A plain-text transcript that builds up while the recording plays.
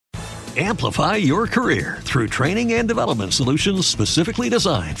Amplify your career through training and development solutions specifically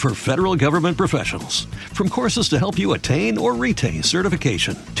designed for federal government professionals. From courses to help you attain or retain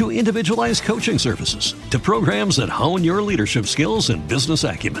certification, to individualized coaching services, to programs that hone your leadership skills and business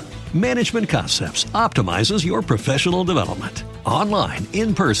acumen, Management Concepts optimizes your professional development. Online,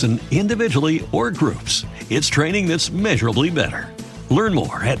 in person, individually, or groups, it's training that's measurably better. Learn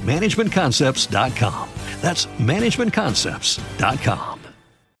more at managementconcepts.com. That's managementconcepts.com.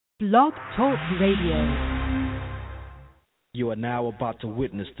 Blog Talk Radio. You are now about to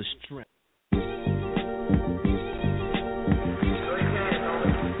witness the strength.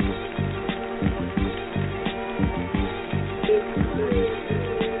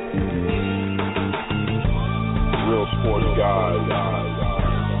 Real sports guys.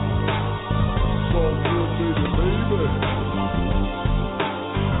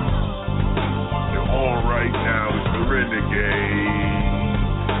 You're on right now. It's the Renegade.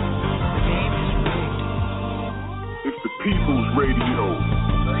 It's the People's Radio.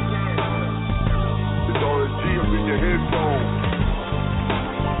 It's RSG up in your headphones.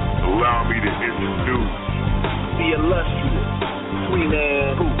 Allow me to introduce the illustrious Queen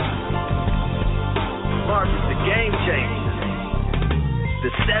Anne Hoops. Marcus, the game changer. The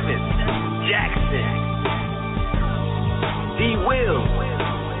seventh, Jackson. D. Will,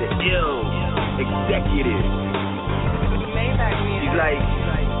 the ill executive. He's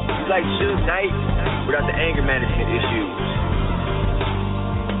like Suge Knight without the anger management issues.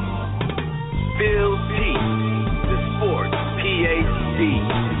 Phil T, the sports PhD.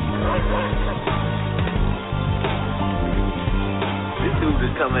 This dude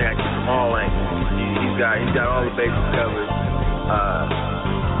is coming at you from all angles. He's got all the bases covered.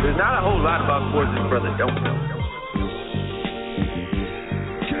 There's not a whole lot about sports this brother don't know.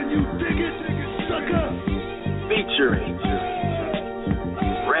 Can you dig it, sucker? Featuring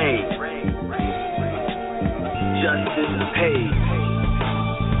Ray, Justin Page,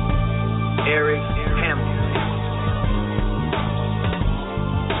 Eric Hamilton.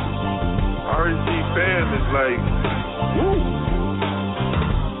 RSG fam is like, woo.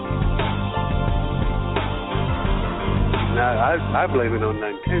 Nah, I blame it on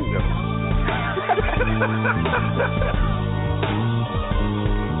Nintendo.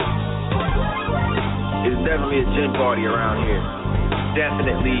 It's definitely a gin party around here.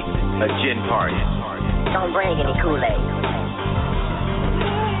 Definitely a gin party. Don't bring any Kool-Aid.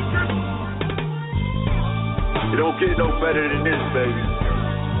 It don't get no better than this, baby.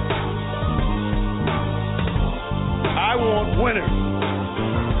 I want winners.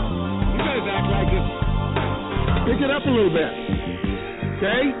 You guys act like this. Pick it up a little bit.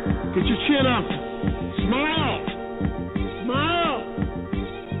 Okay? Get your chin up. Smile. Smile.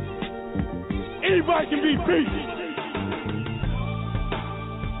 Anybody can be beat.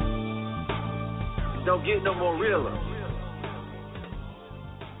 Don't get no more realer.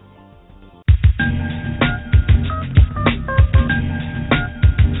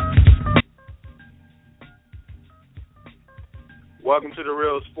 Welcome to the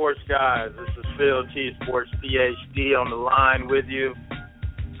Real Sports Guys. This is Phil T, Sports PhD, on the line with you.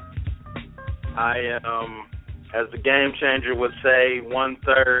 I am, as the game changer would say,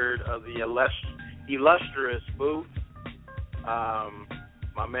 1/3 of the illustrious booth.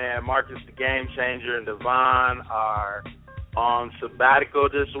 My man Marcus, the game changer, and Devon are on sabbatical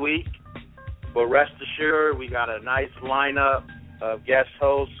this week. But rest assured, we got a nice lineup of guest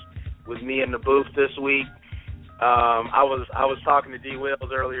hosts with me in the booth this week. I was talking to D.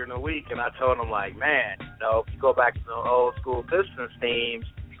 Wills earlier in the week, and I told him, like, man, if you go back to the old school Pistons teams,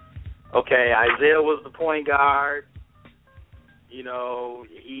 okay, Isaiah was the point guard. He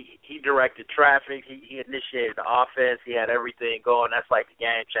directed traffic. He initiated the offense. He had everything going. That's like the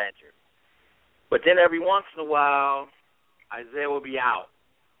game changer. But then every once in a while, Isaiah will be out,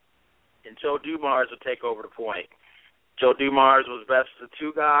 and Joe Dumars will take over the point. Joe Dumars was best as a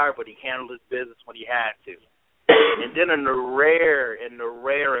two guard, but he handled his business when he had to. And then in the rare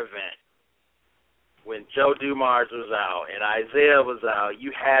event, when Joe Dumars was out and Isaiah was out,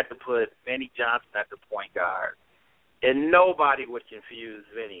 you had to put Vinnie Johnson at the point guard. And nobody would confuse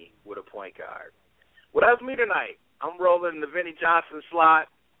Vinny with a point guard. Well, that's me tonight. I'm rolling the Vinnie Johnson slot,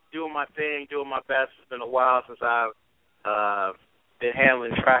 doing my thing, doing my best. It's been a while since I've been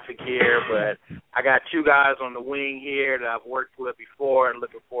handling traffic here, but I got two guys on the wing here that I've worked with before and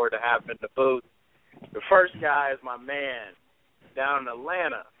looking forward to having in the booth. The first guy is my man down in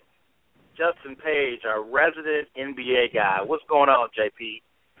Atlanta, Justin Page, our resident NBA guy. What's going on, JP?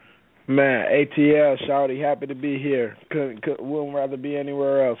 Man, ATL, shawty, happy to be here. Wouldn't rather be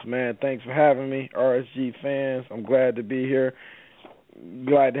anywhere else, man. Thanks for having me, RSG fans. I'm glad to be here.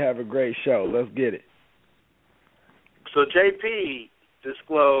 Glad to have a great show. Let's get it. So JP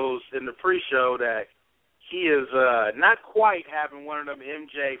disclosed in the pre-show that he is not quite having one of them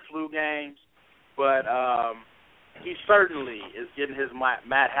MJ flu games, but he certainly is getting his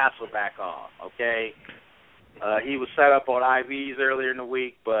Matt Hasselbeck on, okay? He was set up on IVs earlier in the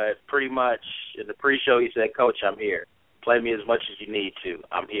week, but pretty much in the pre-show he said, Coach, I'm here. Play me as much as you need to.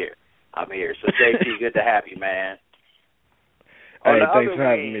 I'm here. So, JP, good to have you, man. Hey, thanks for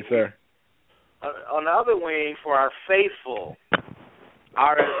having me, sir. On the other wing, for our faithful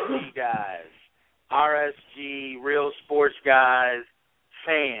RSG guys, RSG, Real Sports Guys,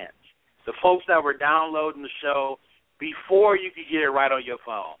 fans, the folks that were downloading the show before you could get it right on your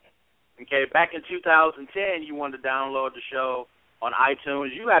phone. Okay, back in 2010, you wanted to download the show on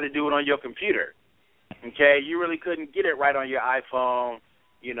iTunes. You had to do it on your computer. Okay, you really couldn't get it right on your iPhone.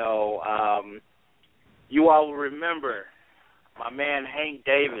 You all will remember my man Hank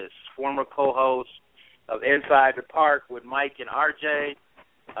Davis, former co-host of Inside the Park with Mike and RJ.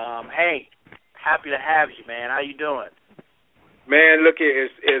 Hank, happy to have you, man. How you doing? Man, look here,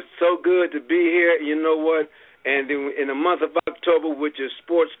 it's so good to be here. You know what? And in the month of October, which is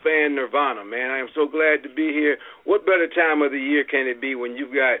sports fan nirvana, man, I am so glad to be here. What better time of the year can it be when you've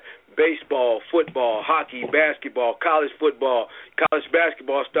got baseball, football, hockey, basketball, college football, college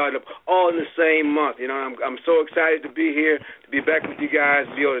basketball starting up all in the same month? You know, I'm so excited to be here, to be back with you guys,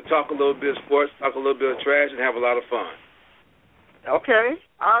 be able to talk a little bit of sports, talk a little bit of trash, and have a lot of fun. Okay.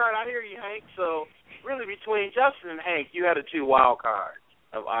 All right, I hear you, Hank. So really between Justin and Hank, you had the two wild cards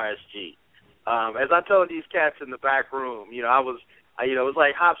of RSG. As I told these cats in the back room, it was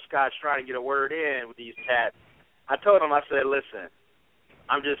like hopscotch trying to get a word in with these cats. I told them, I said, listen,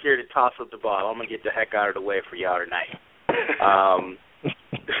 I'm just here to toss up the ball. I'm going to get the heck out of the way for y'all tonight.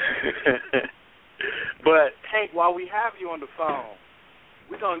 But, Hank, while we have you on the phone,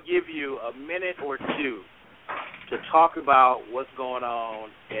 we're going to give you a minute or two to talk about what's going on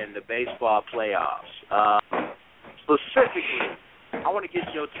in the baseball playoffs. Specifically, I want to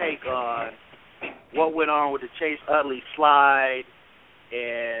get your take on what went on with the Chase Utley slide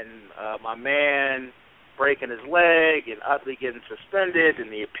and my man breaking his leg and Utley getting suspended and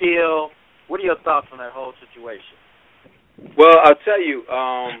the appeal. What are your thoughts on that whole situation? Well, I'll tell you,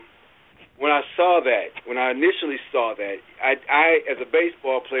 when I initially saw that, I as a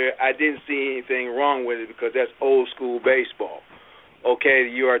baseball player, I didn't see anything wrong with it because that's old school baseball. Okay,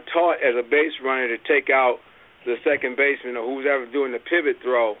 you are taught as a base runner to take out the second baseman or who's ever doing the pivot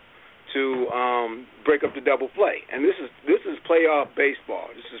throw to break up the double play. And this is playoff baseball.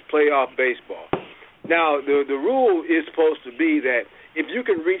 This is playoff baseball. Now, the rule is supposed to be that if you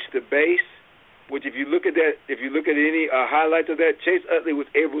can reach the base, which if you look at any highlights of that, Chase Utley was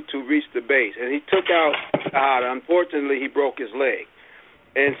able to reach the base, and he took out Tejada. Unfortunately, he broke his leg.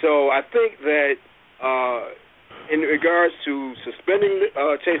 And so I think that in regards to suspending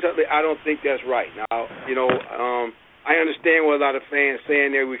Chase Utley, I don't think that's right. Now, I understand what a lot of fans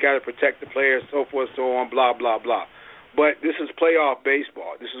saying there. We got to protect the players, so forth, so on, blah, blah, blah. But this is playoff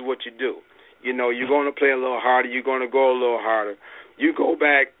baseball. This is what you do. You're going to play a little harder. You're going to go a little harder. You go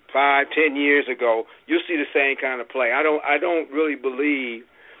back 5-10 years ago, you'll see the same kind of play. I don't really believe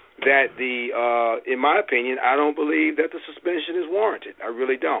that in my opinion, I don't believe that the suspension is warranted. I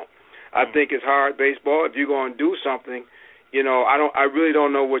really don't. I think it's hard baseball. If you're going to do something, I really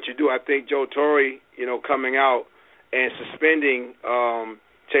don't know what you do. I think Joe Torre, coming out and suspending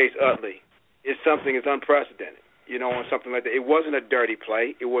Chase Utley is something that's unprecedented, on something like that. It wasn't a dirty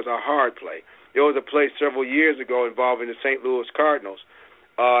play. It was a hard play. There was a play several years ago involving the St. Louis Cardinals,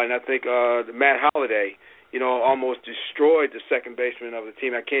 and I think Matt Holliday, almost destroyed the second baseman of the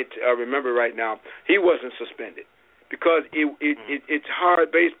team. I can't remember right now. He wasn't suspended because it's hard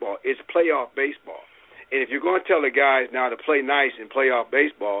baseball. It's playoff baseball. And if you're going to tell the guys now to play nice in playoff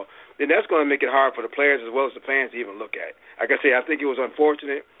baseball, then that's going to make it hard for the players as well as the fans to even look at. Like I say, I think it was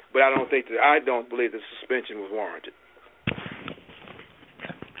unfortunate, but I don't believe the suspension was warranted.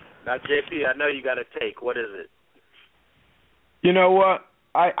 Now, JP, I know you got a take. What is it? You know what?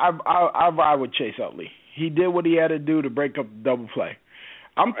 I ride with Chase Utley. He did what he had to do to break up the double play.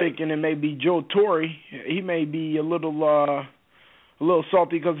 I'm thinking it may be Joe Torre. He may be a little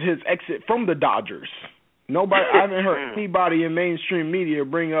salty because of his exit from the Dodgers. I haven't heard anybody in mainstream media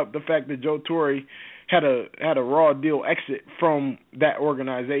bring up the fact that Joe Torre had a raw deal exit from that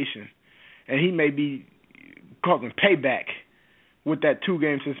organization, and he may be causing payback with that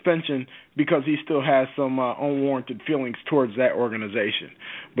 2-game suspension because he still has some unwarranted feelings towards that organization.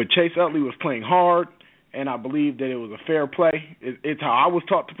 But Chase Utley was playing hard, and I believe that it was a fair play. It's how I was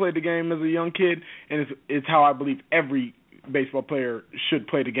taught to play the game as a young kid, and it's how I believe every baseball player should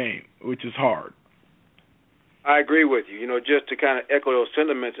play the game, which is hard. I agree with you. Just to kind of echo those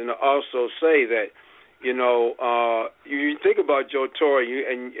sentiments, and to also say that, you think about Joe Torre,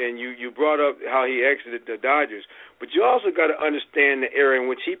 and you brought up how he exited the Dodgers, but you also got to understand the era in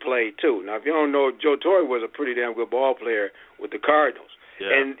which he played too. Now, if you don't know, Joe Torre was a pretty damn good ball player with the Cardinals. Yeah.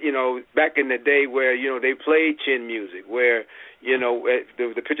 And, back in the day where, they played chin music, where,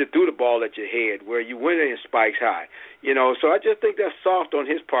 the pitcher threw the ball at your head, where you went in spikes high. So I just think that's soft on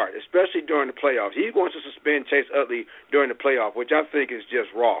his part, especially during the playoffs. He wants to suspend Chase Utley during the playoff, which I think is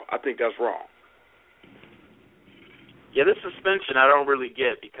just wrong. I think that's wrong. Yeah, this suspension I don't really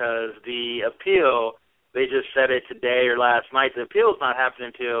get, because the appeal, they just said it today or last night. The appeal's not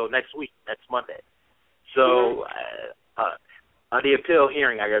happening until next week, next Monday. So the appeal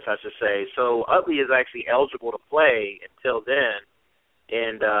hearing, I guess I should say. So Utley is actually eligible to play until then.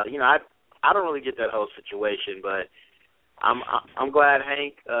 And, I don't really get that whole situation, but I'm glad,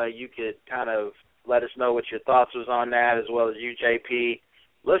 Hank, you could kind of let us know what your thoughts was on that, as well as you, JP.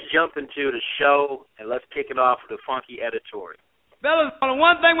 Let's jump into the show, and let's kick it off with the funky editorial. Fellas, only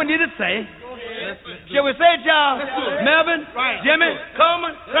one thing we need to say. Shall we say it, y'all? Melvin, Jimmy,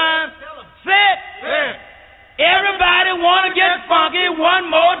 Coleman, Ryan, say it. Everybody want to get funky one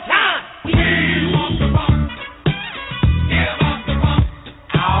more time.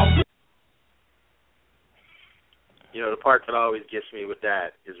 The part that always gets me with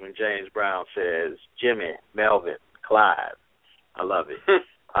that is when James Brown says, Jimmy, Melvin, Clive. I love it.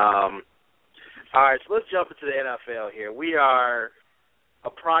 All right, so let's jump into the NFL here. We are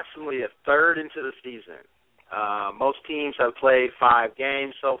approximately a third into the season. Most teams have played 5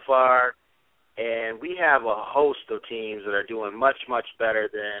 games so far, and we have a host of teams that are doing much, much better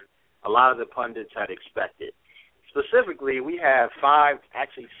than a lot of the pundits had expected. Specifically, we have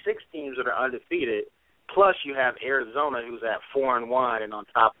 6 teams that are undefeated, plus you have Arizona, who's at 4-1 and on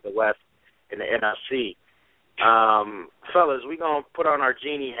top of the West in the NFC. Fellas, we're going to put on our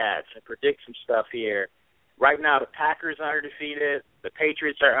genie hats and predict some stuff here. Right now, the Packers are undefeated. The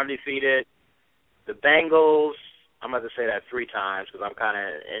Patriots are undefeated. The Bengals, I'm going to say that 3 times because I'm kind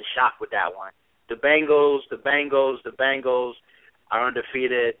of in shock with that one. The Bengals are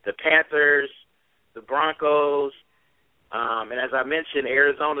undefeated. The Panthers, the Broncos, and as I mentioned,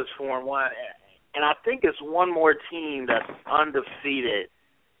 Arizona's 4-1. And I think it's one more team that's undefeated.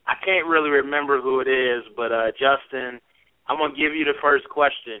 I can't really remember who it is, but Justin, I'm going to give you the first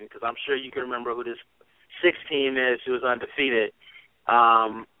question because I'm sure you can remember who this 6th team is who is undefeated.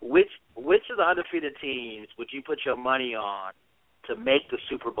 Which of the undefeated teams would you put your money on to make the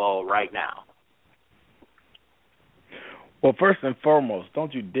Super Bowl right now? Well, first and foremost,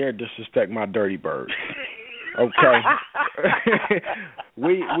 don't you dare disrespect my Dirty Birds. Okay.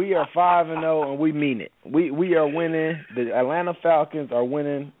 we are 5-0 and we mean it. We are winning. The Atlanta Falcons are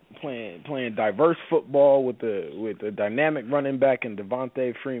winning, playing diverse football with a dynamic running back in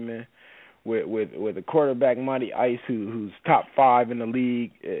Devontae Freeman, with a quarterback Monty Ice who's top 5 in the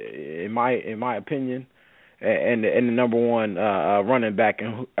league in my opinion, and the number 1 running back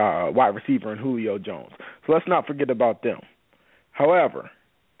and wide receiver in Julio Jones. So let's not forget about them. However,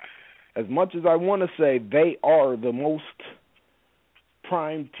 as much as I want to say they are the most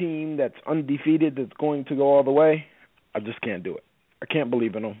prime team that's undefeated that's going to go all the way, I just can't do it. I can't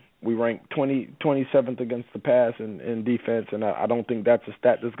believe in them. We rank 27th against the pass in defense, and I don't think that's a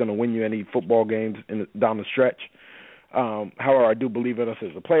stat that's going to win you any football games down the stretch. However, I do believe in us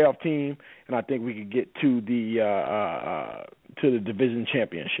as a playoff team, and I think we could get to the division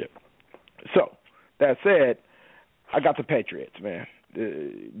championship. So, that said, I got the Patriots, man.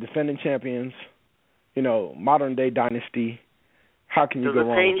 The defending champions, modern day dynasty. How can you go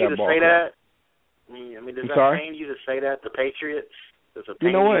wrong with that ball? Does that pain you to say that, the Patriots?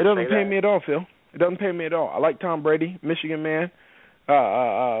 You know what? It doesn't pain me at all, Phil. It doesn't pain me at all. I like Tom Brady, Michigan man,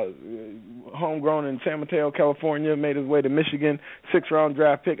 homegrown in San Mateo, California, made his way to Michigan, 6th-round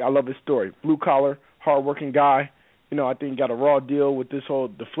draft pick. I love his story. Blue-collar, hard-working guy. I think he got a raw deal with this whole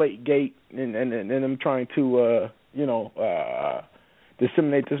deflate gate and them trying to,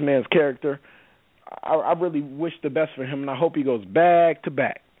 disseminate this man's character. I really wish the best for him, and I hope he goes back to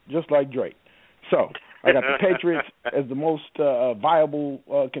back, just like Drake. So I got the Patriots as the most viable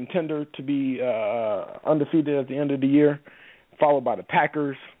contender to be undefeated at the end of the year, followed by the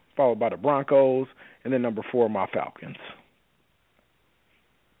Packers, followed by the Broncos, and then number 4, my Falcons.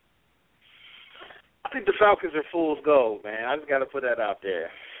 I think the Falcons are fool's gold, man. I just got to put that out there.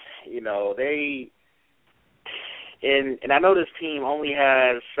 And I know this team only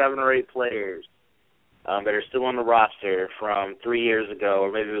has 7 or 8 players that are still on the roster from 3 years ago,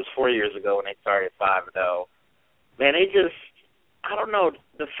 or maybe it was 4 years ago when they started 5-0. man, I don't know,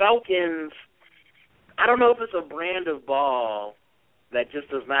 the Falcons, I don't know if it's a brand of ball that just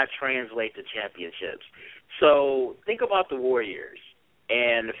does not translate to championships. So think about the Warriors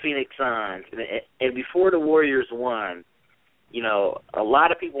and the Phoenix Suns, and before the Warriors won, you know, a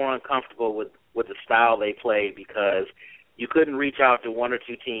lot of people were uncomfortable with the style they played because you couldn't reach out to one or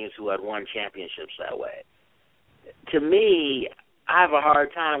two teams who had won championships that way. To me, I have a hard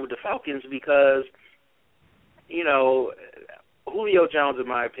time with the Falcons because, you know, Julio Jones, in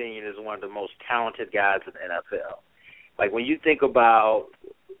my opinion, is one of the most talented guys in the NFL. Like, when you think about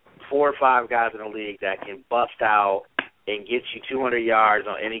 4 or 5 guys in the league that can bust out and get you 200 yards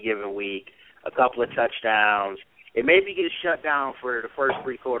on any given week, a couple of touchdowns, it maybe gets shut down for the first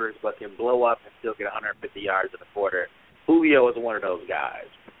 3 quarters, but can blow up and still get 150 yards in a quarter. Julio is one of those guys.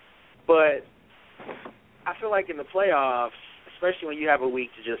 But I feel like in the playoffs, especially when you have a week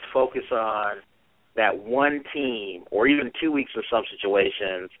to just focus on that one team, or even 2 weeks in some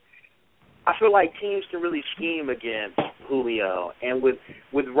situations, I feel like teams can really scheme against Julio. And with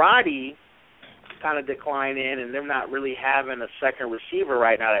Roddy kind of declining and them not really having a second receiver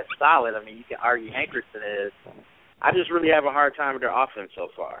right now that's solid, I mean, you can argue Hankerson is, I just really have a hard time with their offense so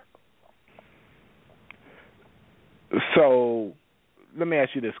far. So let me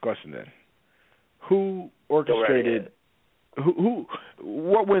ask you this question then. Who orchestrated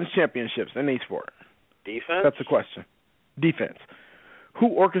what wins championships in any sport? Defense? That's the question. Defense. Who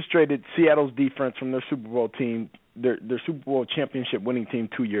orchestrated Seattle's defense from their Super Bowl team, their Super Bowl championship winning team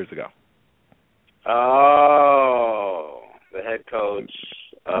 2 years ago? Oh, the head coach.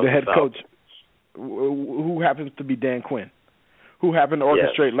 The head coach, who happens to be Dan Quinn, who happened to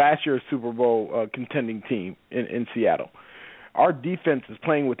orchestrate last year's Super Bowl contending team in Seattle. Our defense is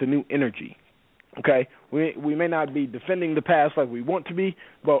playing with a new energy. Okay, we may not be defending the pass like we want to be,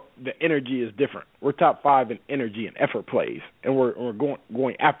 but the energy is different. We're top 5 in energy and effort plays, and we're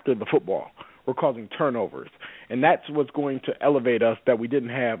going after the football. We're causing turnovers, and that's what's going to elevate us that we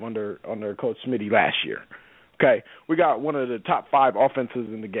didn't have under Coach Smitty last year. Okay, we got one of the top 5 offenses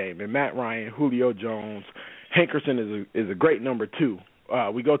in the game, and Matt Ryan, Julio Jones, Hankerson is a great number 2.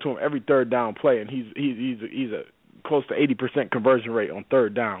 We go to him every third down play, and he's a close to 80% conversion rate on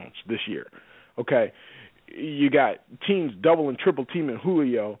third downs this year. Okay, you got teams double and triple teaming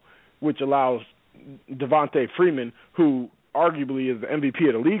Julio, which allows Devontae Freeman, who arguably is the MVP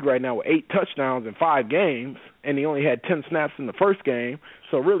of the league right now with 8 touchdowns in 5 games, and he only had 10 snaps in the first game.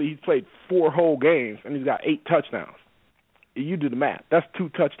 So really he's played 4 whole games, and he's got 8 touchdowns. You do the math. That's 2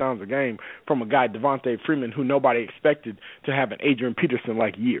 touchdowns a game from a guy, Devontae Freeman, who nobody expected to have an Adrian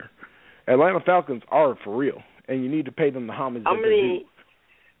Peterson-like year. Atlanta Falcons are for real, and you need to pay them the homage that they do.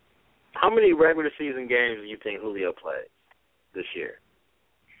 How many regular season games do you think Julio played this year?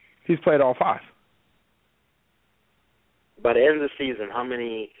 He's played all 5. By the end of the season, how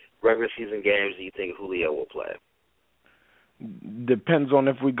many regular season games do you think Julio will play? Depends on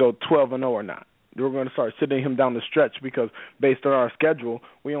if we go 12-0 or not. We're going to start sitting him down the stretch because based on our schedule,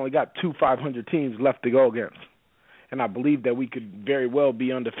 we only got 2 500 teams left to go against. And I believe that we could very well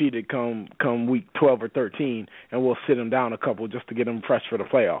be undefeated come week 12 or 13, and we'll sit him down a couple just to get him fresh for the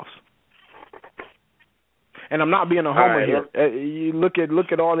playoffs. And I'm not being a homer here. You look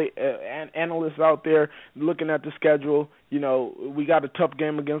at all the analysts out there looking at the schedule. You know, we got a tough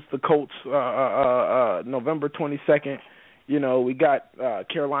game against the Colts November 22nd. You know, we got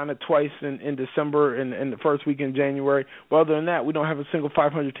Carolina twice in December and the first week in January. But other than that, we don't have a single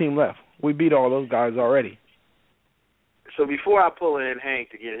 500 team left. We beat all those guys already. So before I pull in Hank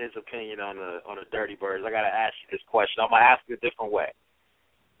to get his opinion on the Dirty Birds, I got to ask you this question. I'm going to ask you a different way.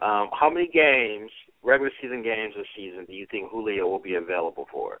 How many games, regular season games this season, do you think Julio will be available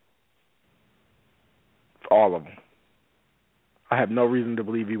for? All of them. I have no reason to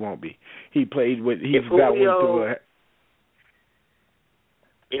believe he won't be. He's battling through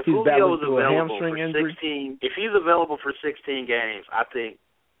if Julio is a hamstring injury. If he's available for 16 games, I think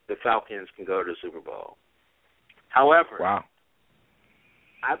the Falcons can go to the Super Bowl. However,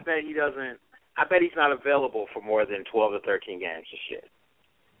 I bet he's not available for more than 12 or 13 games this year.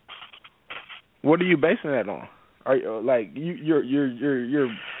 What are you basing that on? Are you,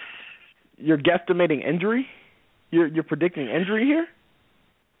 you're guesstimating injury? You're predicting injury here?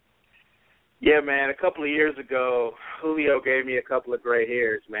 Yeah, man. A couple of years ago, Julio gave me a couple of gray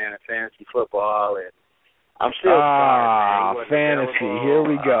hairs, man, in fantasy football, and I'm still sorry, man. Fantasy. Available. Here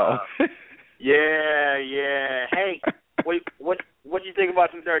we go. Yeah. Hey, what do you think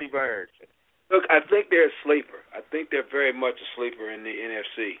about some Dirty Birds? Look, I think they're a sleeper. I think they're very much a sleeper in the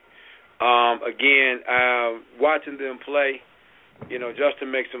NFC. Again, watching them play, you know, Justin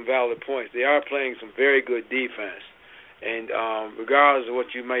makes some valid points. They are playing some very good defense. And regardless of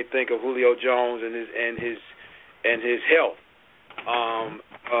what you might think of Julio Jones and his health,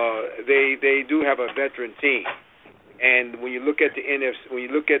 they do have a veteran team. And when you look at the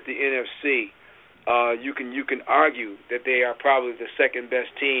NFC, you can argue that they are probably the second best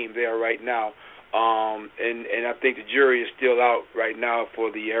team there right now. And I think the jury is still out right now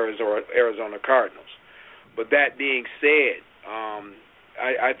for the Arizona Cardinals. But that being said,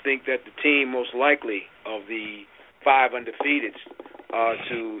 I think that the team most likely of the 5 undefeateds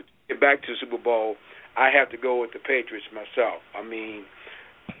to get back to the Super Bowl, I have to go with the Patriots myself. I mean,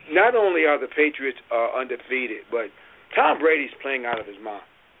 not only are the Patriots undefeated, but Tom Brady's playing out of his mind.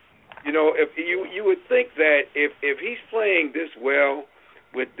 You know, if you would think that if he's playing this well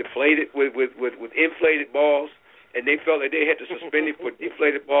with inflated balls, and they felt that they had to suspend him for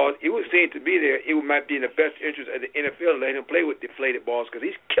deflated balls, it would seem to be there. It might be in the best interest of the NFL to let him play with deflated balls because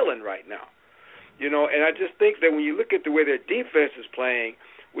he's killing right now. You know, and I just think that when you look at the way their defense is playing,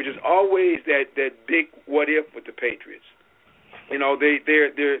 which is always that big what if with the Patriots, you know, they're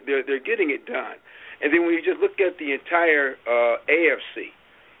getting it done. And then when you just look at the entire AFC,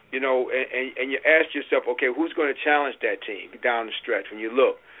 you know, and you ask yourself, okay, who's going to challenge that team down the stretch? When you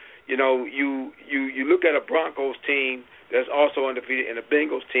look, you know, you look at a Broncos team that's also undefeated and a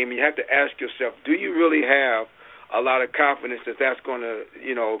Bengals team, and you have to ask yourself, do you really have a lot of confidence that that's going to,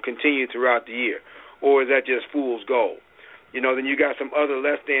 you know, continue throughout the year, or is that just fool's gold? You know, then you got some other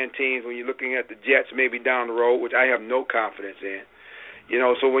less-than teams when you're looking at the Jets maybe down the road, which I have no confidence in. You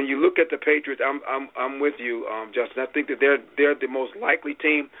know, so when you look at the Patriots, I'm with you, Justin. I think that they're the most likely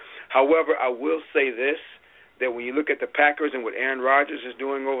team. However, I will say this, that when you look at the Packers and what Aaron Rodgers is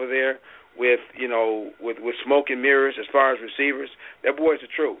doing over there with, you know, with smoke and mirrors as far as receivers, that boy's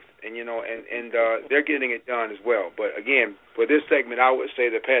the truth. And, you know, and they're getting it done as well. But, again, for this segment, I would say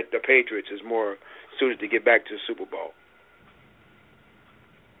the Patriots is more suited to get back to the Super Bowl.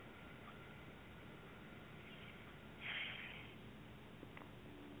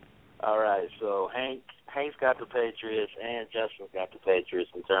 All right, so Hank's got the Patriots and Justin's got the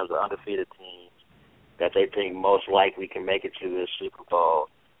Patriots in terms of undefeated teams that they think most likely can make it to the Super Bowl.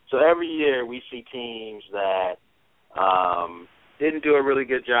 So every year we see teams that didn't do a really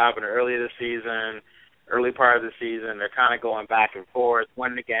good job in the early part of the season. They're kind of going back and forth,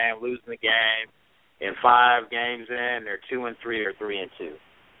 winning the game, losing the game. In 5 games in, they're 2-3 or 3-2.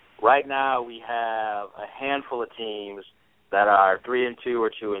 Right now we have a handful of teams that are 3-2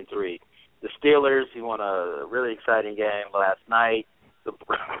 or 2-3. The Steelers, who won a really exciting game last night. The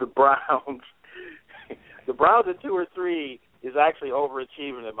Browns, the Browns at 2 or 3 is actually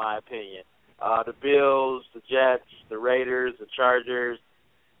overachieving in my opinion. The Bills, the Jets, the Raiders, the Chargers,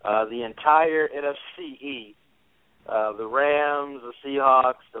 the entire NFC East, the Rams, the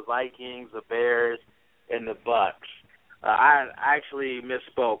Seahawks, the Vikings, the Bears, and the Bucks. I actually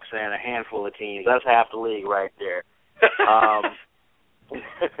misspoke saying a handful of teams. That's half the league right there.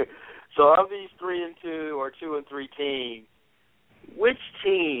 So of these 3-2 or 2-3 teams, which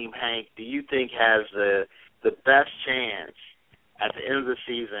team, Hank, do you think has the best chance at the end of the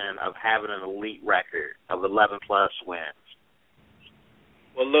season of having an elite record of 11-plus wins?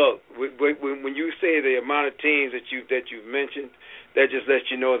 Well, look, when you say the amount of teams that you've mentioned, that just lets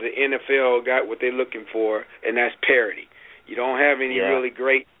you know the NFL got what they're looking for, and that's parity. You don't have any really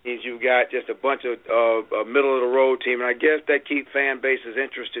great teams. You've got just a bunch of middle-of-the-road teams, and I guess that keeps fan bases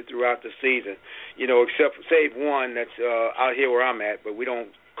interested throughout the season, you know, except for save one that's out here where I'm at, but we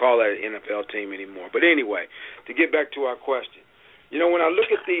don't call that an NFL team anymore. But anyway, to get back to our question, you know, when I look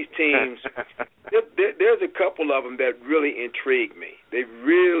at these teams, there's a couple of them that really intrigue me. They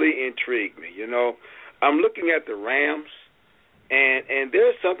really intrigue me, you know. I'm looking at the Rams. And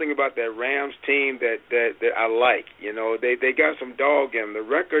there's something about that Rams team that I like. You know, they got some dog in them. The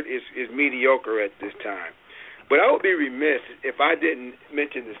record is mediocre at this time. But I would be remiss if I didn't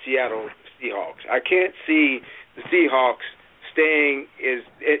mention the Seattle Seahawks. I can't see the Seahawks staying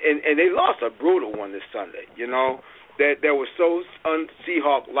and they lost a brutal one this Sunday, you know, that was so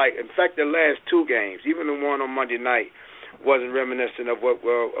un-Seahawk-like. In fact, the last 2 games, even the one on Monday night, wasn't reminiscent of what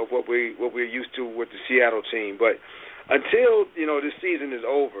we're used to with the Seattle team. But until, you know, this season is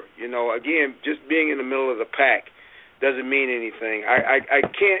over, you know, again, just being in the middle of the pack doesn't mean anything. I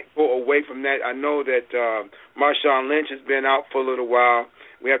can't go away from that. I know that Marshawn Lynch has been out for a little while.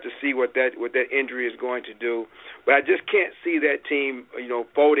 We have to see what that injury is going to do. But I just can't see that team, you know,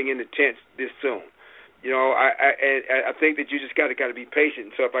 folding in the tents this soon. You know, I think that you just got to be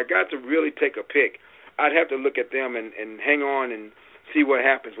patient. So if I got to really take a pick, I'd have to look at them and hang on and see what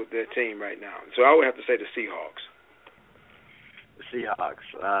happens with their team right now. So I would have to say the Seahawks. Seahawks.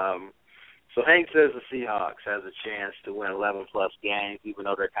 So Hank says the Seahawks has a chance to win 11-plus games, even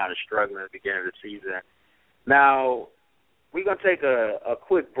though they're kind of struggling at the beginning of the season. Now, we're going to take a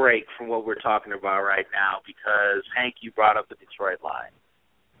quick break from what we're talking about right now because, Hank, you brought up the Detroit Lions.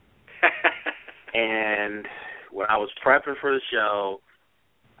 And when I was prepping for the show,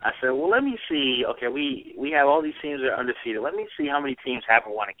 I said, well, let me see. Okay, we have all these teams that are undefeated. Let me see how many teams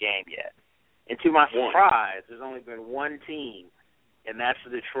haven't won a game yet. And to my surprise, there's only been one team, and that's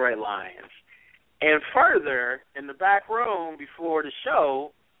the Detroit Lions. And further, in the back room before the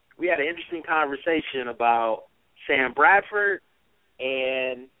show, we had an interesting conversation about Sam Bradford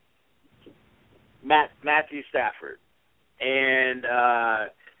and Matthew Stafford. And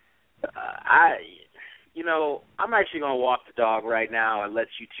I'm actually going to walk the dog right now and let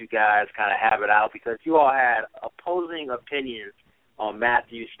you two guys kind of have it out because you all had opposing opinions on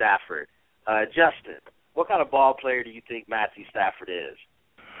Matthew Stafford. Justin, what kind of ball player do you think Matthew Stafford is?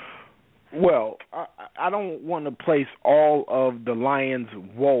 Well, I don't want to place all of the Lions'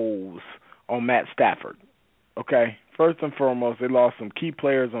 woes on Matt Stafford, okay? First and foremost, they lost some key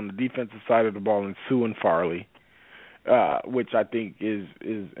players on the defensive side of the ball in Sue and Farley, which I think is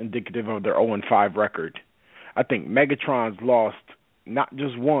indicative of their 0-5 record. I think Megatron's lost not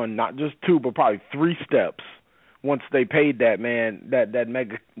just one, not just two, but probably 3 steps once they paid that man that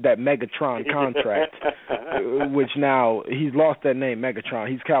Megatron contract, which now he's lost that name, Megatron.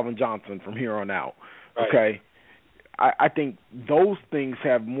 He's Calvin Johnson from here on out. Right. Okay, I think those things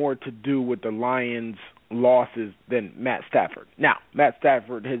have more to do with the Lions' losses than Matt Stafford. Now, Matt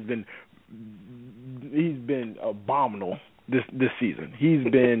Stafford he's been abominable this season. He's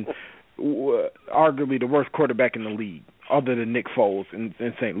been arguably the worst quarterback in the league, other than Nick Foles in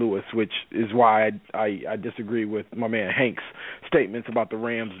St. Louis, which is why I disagree with my man Hank's statements about the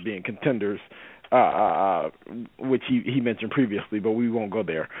Rams being contenders, which he mentioned previously, but we won't go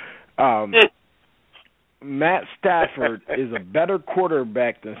there. Matt Stafford is a better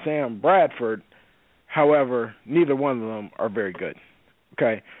quarterback than Sam Bradford. However, neither one of them are very good.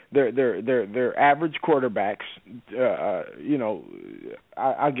 Okay, they're average quarterbacks.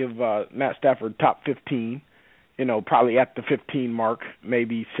 I give Matt Stafford top 15. Probably at the 15 mark,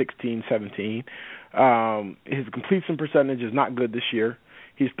 maybe 16, 17. His completion percentage is not good this year.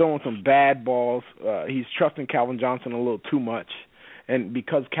 He's throwing some bad balls. He's trusting Calvin Johnson a little too much. And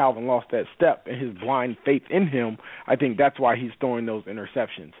because Calvin lost that step and his blind faith in him, I think that's why he's throwing those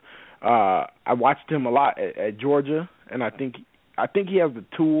interceptions. I watched him a lot at Georgia, and I think he has the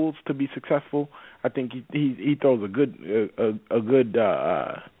tools to be successful. I think he throws a good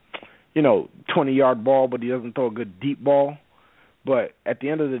 20-yard ball, but he doesn't throw a good deep ball. But at the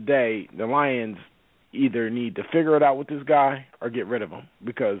end of the day, the Lions either need to figure it out with this guy or get rid of him,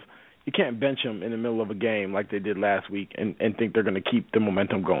 because you can't bench him in the middle of a game like they did last week and think they're going to keep the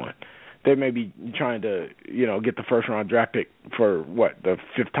momentum going. They may be trying to, get the first-round draft pick for, the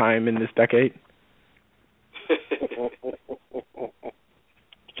 5th time in this decade?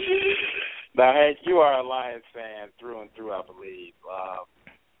 Now, Hank, you are a Lions fan through and through, I believe.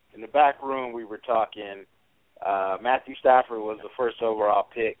 In the back room, we were talking. Matthew Stafford was the first overall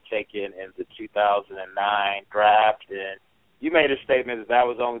pick taken in the 2009 draft, and you made a statement that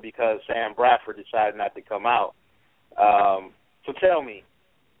was only because Sam Bradford decided not to come out. So tell me,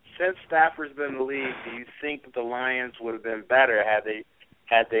 since Stafford's been in the league, do you think that the Lions would have been better had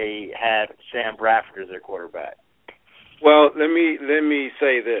they had Sam Bradford as their quarterback? Well, let me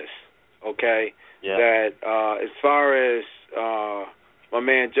say this, okay? Yeah. That as far as my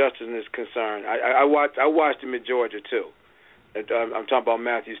man Justin is concerned, I watched him at Georgia too. I'm talking about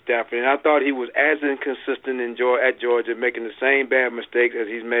Matthew Stafford, and I thought he was as inconsistent at Georgia, making the same bad mistakes as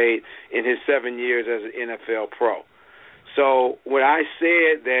he's made in his 7 years as an NFL pro. So when I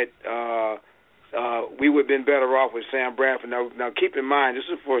said that we would have been better off with Sam Bradford, now keep in mind, this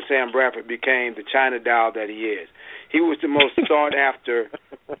is before Sam Bradford became the China doll that he is. He was the most sought-after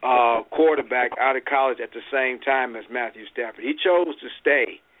quarterback out of college at the same time as Matthew Stafford. He chose to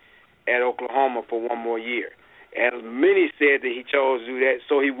stay at Oklahoma for one more year. And many said that he chose to do that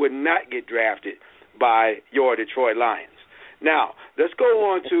so he would not get drafted by your Detroit Lions. Now, let's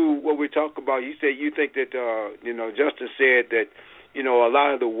go on to what we talk about. You said you think that, Justin said that, a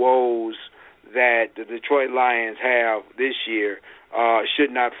lot of the woes that the Detroit Lions have this year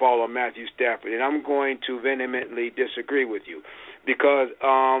should not fall on Matthew Stafford. And I'm going to vehemently disagree with you, because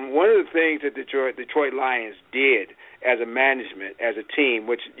one of the things that Detroit Lions did as a management, as a team,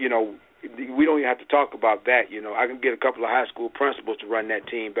 which, we don't even have to talk about that. I can get a couple of high school principals to run that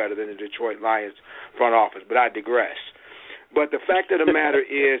team better than the Detroit Lions front office, but I digress. But the fact of the matter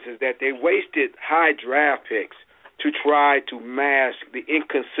is that they wasted high draft picks to try to mask the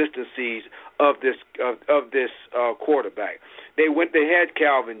inconsistencies of this quarterback. They had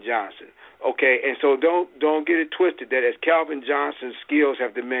Calvin Johnson. Okay, and so don't get it twisted that as Calvin Johnson's skills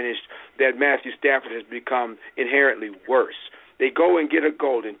have diminished, that Matthew Stafford has become inherently worse. They go and get a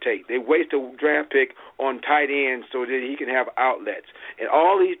Golden Tate. They waste a draft pick on tight ends so that he can have outlets. And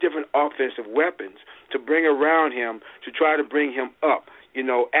all these different offensive weapons to bring around him to try to bring him up,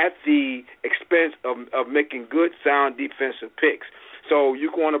 at the expense of making good, sound defensive picks. So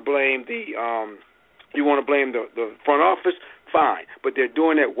you want to blame the front office? Fine, but they're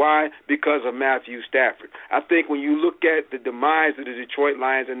doing it. Why? Because of Matthew Stafford. I think when you look at the demise of the Detroit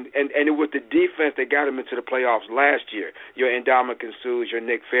Lions, and it was the defense that got them into the playoffs last year, your Ndamukong Suhs, your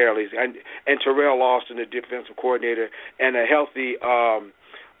Nick Fairleys, and Terrell Austin, the defensive coordinator, and a healthy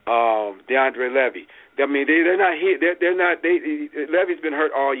DeAndre Levy. I mean, they're not here. Levy's been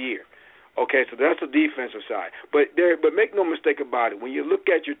hurt all year. Okay, so that's the defensive side. But make no mistake about it. When you look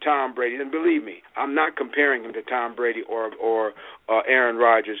at your Tom Brady, and believe me, I'm not comparing him to Tom Brady or Aaron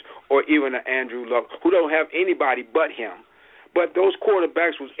Rodgers or even Andrew Luck, who don't have anybody but him. But those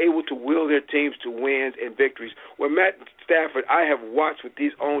quarterbacks was able to will their teams to wins and victories. Where Matt Stafford, I have watched with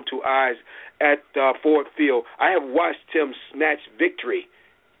these own two eyes at Ford Field. I have watched him snatch victory.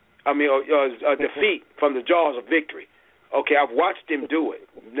 Defeat from the jaws of victory. Okay, I've watched him do it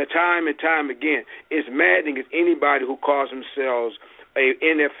time and time again. It's maddening as anybody who calls themselves a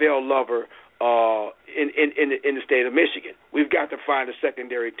NFL lover in the state of Michigan. We've got to find a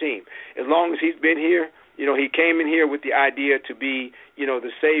secondary team. As long as he's been here, he came in here with the idea to be,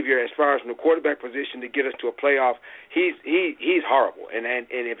 the savior as far as in the quarterback position to get us to a playoff. He's horrible. And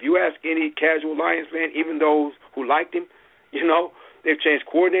if you ask any casual Lions fan, even those who liked him, they've changed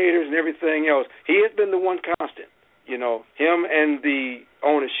coordinators and everything else. He has been the one constant. Him and the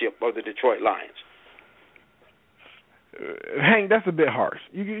ownership of the Detroit Lions. Hank, that's a bit harsh.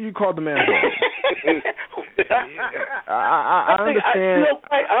 You called the man horrible. I understand.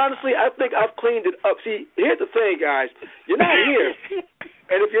 Honestly, I think I've cleaned it up. See, here's the thing, guys. You're not here,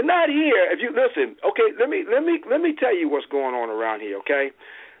 and if you're not here, if you listen, okay, let me tell you what's going on around here. Okay,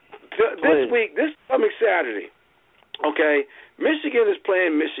 this coming Saturday. Okay, Michigan is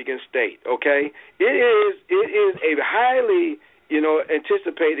playing Michigan State. Okay, it is a highly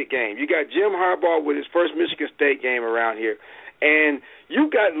anticipated game. You got Jim Harbaugh with his first Michigan State game around here, and you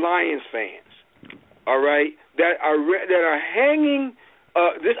got Lions fans. All right, that are hanging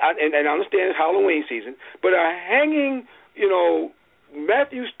this. And I understand it's Halloween season, but are hanging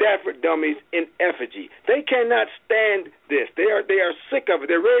Matthew Stafford dummies in effigy. They cannot stand this. They are sick of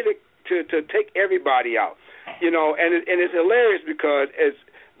it. They're ready to take everybody out. And it's hilarious because as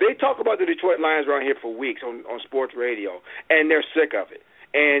they talk about the Detroit Lions around here for weeks on sports radio, and they're sick of it.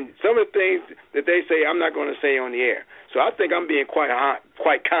 And some of the things that they say, I'm not going to say on the air. So I think I'm being quite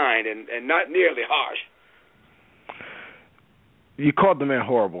kind and not nearly harsh. You called the man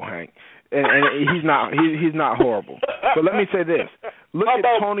horrible, Hank, and he's not horrible. But let me say this: look at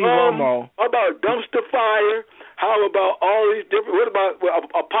Tony Romo. How about dumpster fire? How about all these different? What about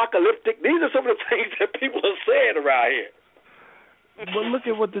apocalyptic? These are some of the things that people are saying around here. But look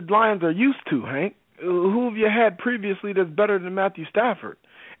at what the Lions are used to, Hank. Who have you had previously that's better than Matthew Stafford?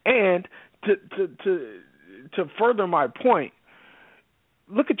 And to further my point,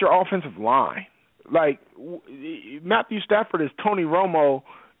 look at your offensive line. Like Matthew Stafford is Tony Romo,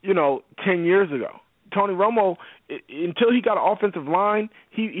 10 years ago. Tony Romo, until he got an offensive line,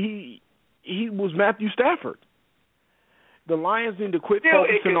 he was Matthew Stafford. The Lions need to quit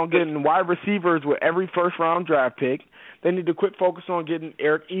focusing on getting wide receivers with every first-round draft pick. They need to quit focusing on getting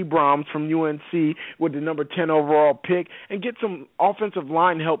Eric Ebrams from UNC with the number 10 overall pick and get some offensive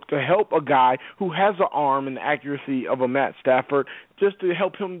line help to help a guy who has the arm and the accuracy of a Matt Stafford just to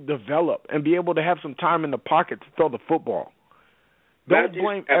help him develop and be able to have some time in the pocket to throw the football. Don't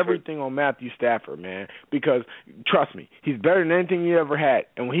blame everything on Matthew Stafford, man, because, trust me, he's better than anything you ever had.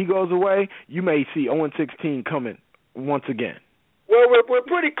 And when he goes away, you may see 0-16 coming once again. Well, we're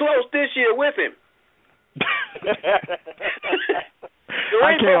pretty close this year with him.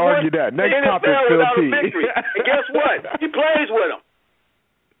 I can't argue that. Next topic, Phil T. And guess what? He plays with him.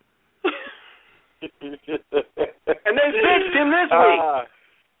 And they fixed him this week.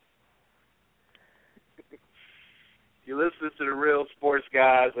 You listen to the Real Sports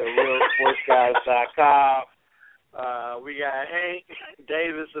Guys at RealSportsGuys.com. We got Hank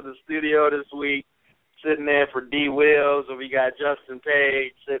Davis in the studio this week, sitting there for D. Wills, and we got Justin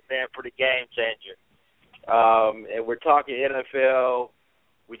Page sitting there for the Game Changer. And we're talking NFL.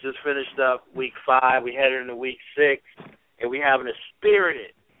 We just finished up Week 5. We headed into Week 6, and we're having a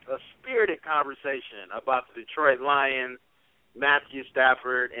spirited a spirited conversation about the Detroit Lions, Matthew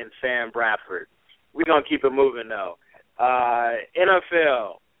Stafford, and Sam Bradford. We're going to keep it moving, though.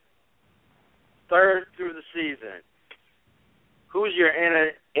 NFL, third through the season. Who's your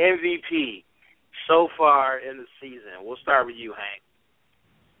MVP so far in the season? We'll start with you, Hank.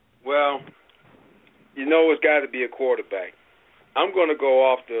 Well, it's got to be a quarterback. I'm going to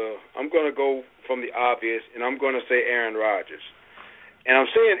go from the obvious, and I'm going to say Aaron Rodgers. And I'm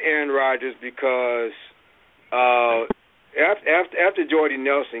saying Aaron Rodgers because after Jordy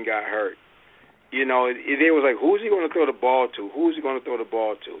Nelson got hurt, it was like, who's he going to throw the ball to? Who's he going to throw the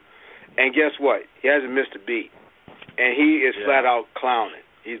ball to? And guess what? He hasn't missed a beat. And he is flat out clowning.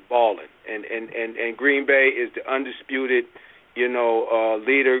 He's balling. And Green Bay is the undisputed,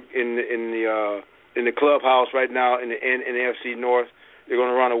 leader in the clubhouse right now in the NFC North. They're going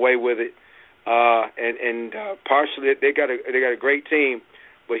to run away with it. And partially they got a great team,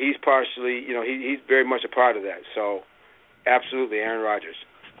 but he's partially, he's very much a part of that. So absolutely Aaron Rodgers.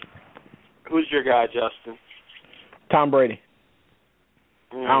 Who's your guy, Justin? Tom Brady.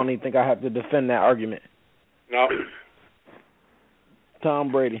 I don't even think I have to defend that argument. No.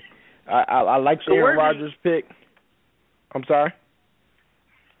 Tom Brady. I like the Aaron Rodgers pick. I'm sorry?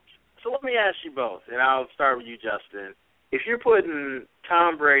 So let me ask you both, and I'll start with you, Justin. If you're putting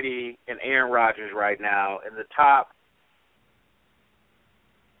Tom Brady and Aaron Rodgers right now in the top,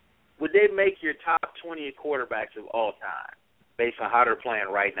 would they make your top 20 quarterbacks of all time based on how they're playing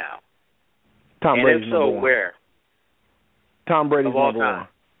right now? Tom Brady's number one. Where? Tom Brady's number one.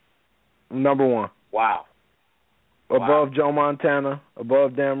 Number one. Wow. Above Joe Montana,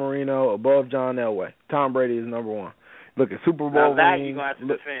 above Dan Marino, above John Elway. Tom Brady is number one. Look at Super Bowl now rings. You're going to have to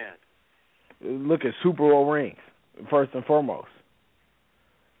defend. Look at Super Bowl rings, first and foremost.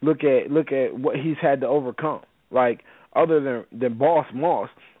 Look at what he's had to overcome. Like, other than Boss Moss,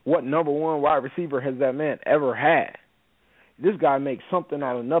 what number one wide receiver has that man ever had? This guy makes something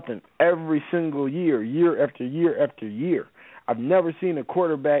out of nothing every single year, year after year after year. I've never seen a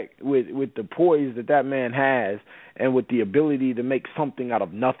quarterback with the poise that man has and with the ability to make something out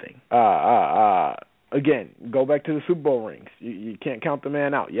of nothing. Again, go back to the Super Bowl rings. You can't count the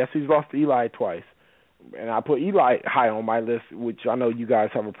man out. Yes, he's lost to Eli twice, and I put Eli high on my list, which I know you guys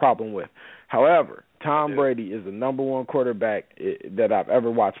have a problem with. However, Tom Brady is the number one quarterback that I've ever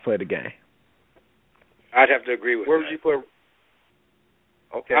watched play the game. I'd have to agree with Where that. would you put?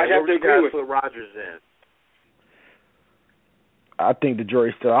 Okay, I'd have to agree with put Rodgers in. I think the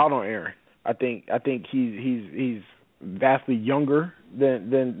jury's still out on Aaron. I think he's vastly younger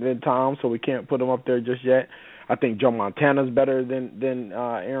than Tom, so we can't put him up there just yet. I think Joe Montana's better than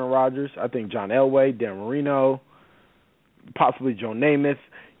Aaron Rodgers. I think John Elway, Dan Marino, possibly Joe Namath.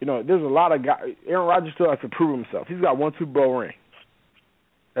 There's a lot of guys. Aaron Rodgers still has to prove himself. He's got one Super Bowl ring.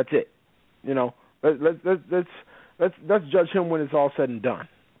 That's it. Let's judge him when it's all said and done.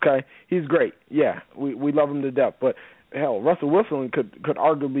 Okay, he's great. Yeah, we love him to death. But hell, Russell Wilson could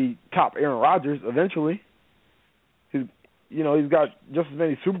arguably top Aaron Rodgers eventually. He's got just as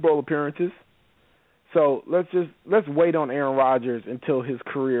many Super Bowl appearances. So let's wait on Aaron Rodgers until his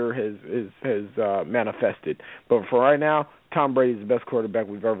career has manifested. But for right now, Tom Brady is the best quarterback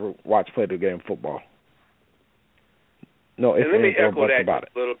we've ever watched play the game of football. No, and let me echo that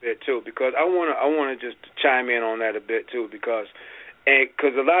a little bit too, because I want to just chime in on that a bit too, because a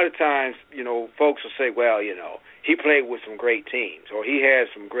lot of times folks will say, well, he played with some great teams or he has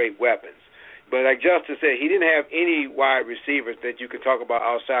some great weapons. But like Justin said, he didn't have any wide receivers that you could talk about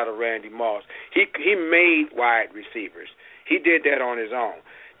outside of Randy Moss. He made wide receivers. He did that on his own.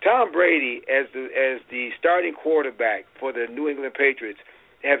 Tom Brady, as the starting quarterback for the New England Patriots,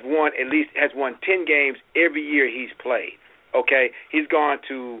 has won 10 games every year he's played. Okay, he's gone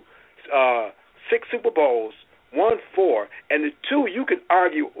to 6 Super Bowls, won 4, and the 2 you could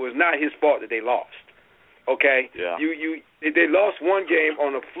argue was not his fault that they lost. Okay, yeah. They lost one game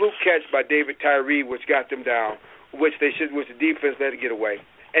on a fluke catch by David Tyree, which got them down, which the defense let it get away.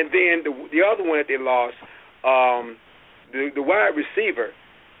 And then the other one that they lost, the wide receiver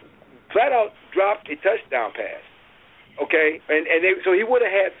flat out dropped a touchdown pass. Okay, so he would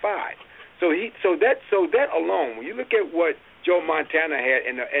have had 5. So that alone, when you look at what Joe Montana had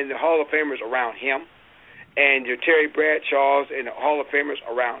and the Hall of Famers around him, and your Terry Bradshaws and the Hall of Famers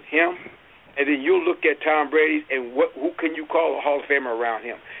around him. And then you look at Tom Brady, and who can you call a Hall of Famer around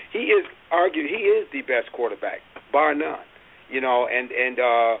him? He is the best quarterback, bar none. And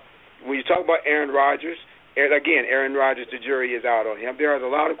when you talk about Aaron Rodgers, again, Aaron Rodgers, the jury is out on him. There are a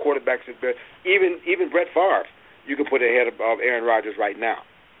lot of quarterbacks that even Brett Favre, you can put ahead of Aaron Rodgers right now,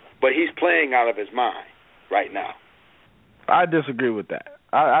 but he's playing out of his mind right now. I disagree with that.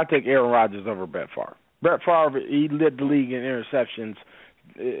 I take Aaron Rodgers over Brett Favre. Brett Favre, he led the league in interceptions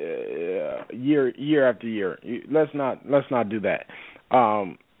year after year. Let's not do that.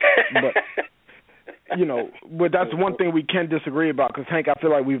 But but that's one thing we can disagree about, because Hank, I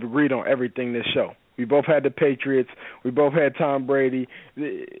feel like we've agreed on everything this show. We both had the Patriots. We both had Tom Brady.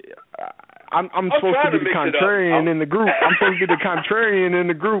 I'm supposed to be the contrarian in the group. I'm supposed to be the contrarian in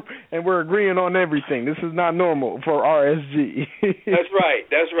the group, and we're agreeing on everything. This is not normal for RSG. That's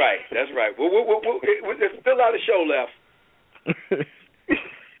right. We'll, there's still a lot of show left.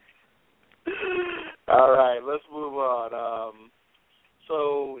 All right, let's move on.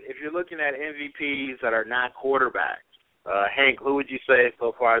 So if you're looking at MVPs that are not quarterbacks, Hank, who would you say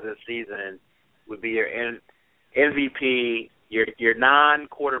so far this season would be your MVP, your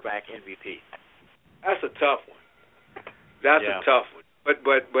non-quarterback MVP? That's a tough one. A tough one.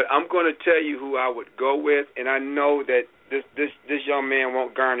 But I'm going to tell you who I would go with, and I know that this young man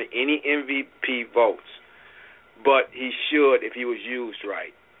won't garner any MVP votes, but he should if he was used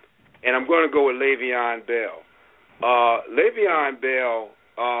right. And I'm going to go with Le'Veon Bell. Le'Veon Bell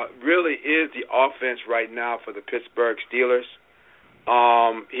really is the offense right now for the Pittsburgh Steelers.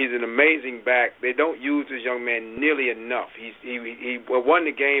 He's an amazing back. They don't use this young man nearly enough. He won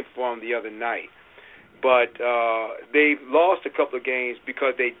the game for him the other night, but they've lost a couple of games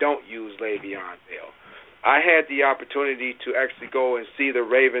because they don't use Le'Veon Bell. I had the opportunity to actually go and see the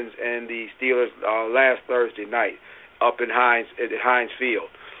Ravens and the Steelers last Thursday night up in Heinz Field,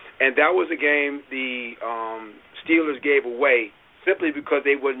 and that was a game the Steelers gave away simply because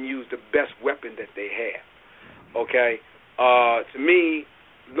they wouldn't use the best weapon that they had. Okay. To me,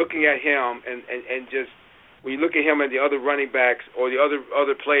 looking at him and just when you look at him and the other running backs or the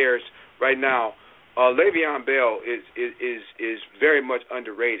other players right now, Le'Veon Bell is very much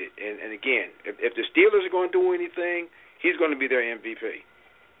underrated. And again, if the Steelers are going to do anything, he's going to be their MVP.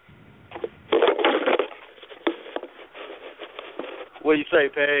 What do you say,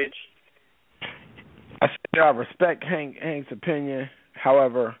 Paige? I respect Hank's opinion.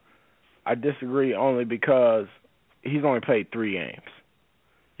 However, I disagree only because he's only played 3 games.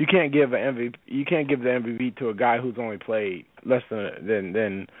 You can't give the MVP to a guy who's only played less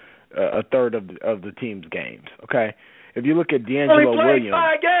than a third of the team's games. Okay, if you look at D'Angelo Williams,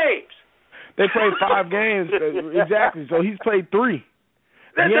 5 games. They played 5 games exactly. So he's played 3.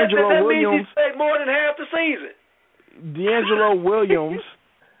 That Williams means he's played more than half the season. D'Angelo Williams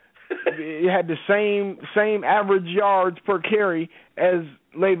had the same average yards per carry as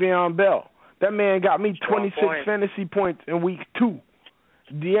Le'Veon Bell. That man got me 26 fantasy points in week 2.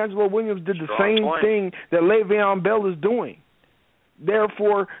 D'Angelo Williams did the same thing that Le'Veon Bell is doing.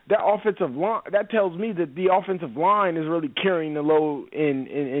 Therefore, that offensive line, that tells me that the offensive line is really carrying the load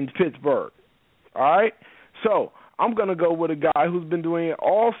in Pittsburgh. All right? So I'm going to go with a guy who's been doing it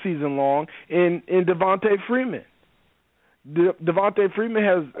all season long in Devontae Freeman. Devontae Freeman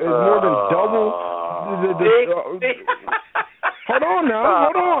has more than double Hold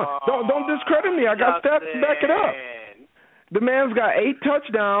on. Don't discredit me. I got stats to back it up. The man's got 8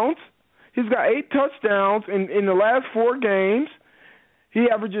 touchdowns. He's got 8 touchdowns in the last 4 games. He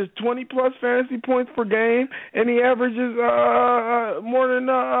averages 20-plus fantasy points per game, and he averages more than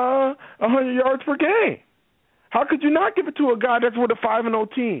 100 yards per game. How could you not give it to a guy that's with a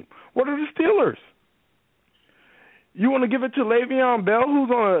 5-0 team? What are the Steelers? You want to give it to Le'Veon Bell, who's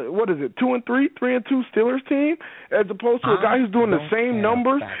on a 2-3, 3-2 Steelers team, as opposed to a guy who's doing the same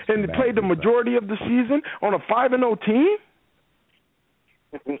numbers and played the majority of the season on a 5-0 team?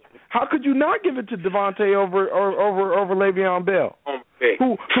 How could you not give it to Devontae over Le'Veon Bell,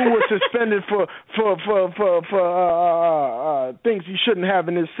 who was suspended for things he shouldn't have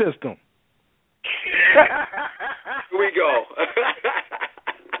in his system? Here we go.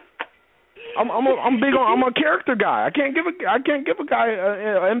 I'm big on. I'm a character guy. I can't give a guy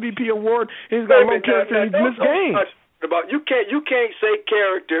an MVP award. He's got low character. He's missed games. You can't say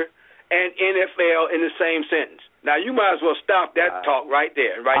character and NFL in the same sentence. Now you might as well stop that talk right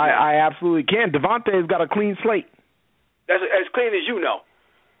there, now. I absolutely can. Devontae's got a clean slate. That's as clean as you know.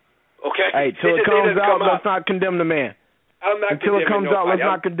 Okay. Hey, till it comes out, let's not condemn the man. Until it comes out, let's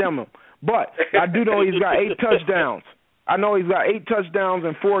not condemn him. But I do know he's got 8 touchdowns. I know he's got 8 touchdowns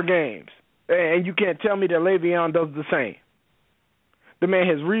in 4 games. And you can't tell me that Le'Veon does the same. The man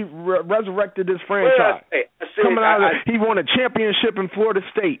has resurrected this franchise. He won a championship in Florida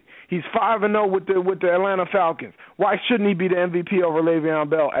State. He's 5-0 with the Atlanta Falcons. Why shouldn't he be the MVP over Le'Veon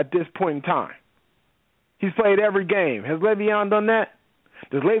Bell at this point in time? He's played every game. Has Le'Veon done that?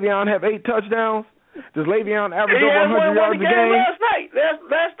 Does Le'Veon have 8 touchdowns? Does Le'Veon average over 100 yards a game?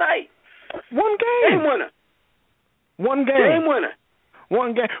 Last night. One game. Game winner. One game. Game winner.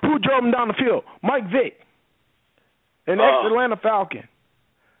 One game. Who drove him down the field? Mike Vick, an ex-Atlanta Falcon.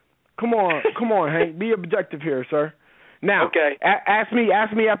 Come on, Hank. Be objective here, sir. Now, okay. Ask me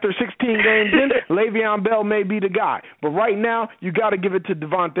after 16 games in, Le'Veon Bell may be the guy. But right now, you got to give it to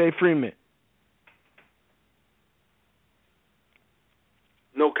Devontae Freeman.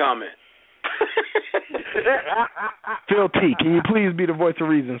 No comment. Phil T., can you please be the voice of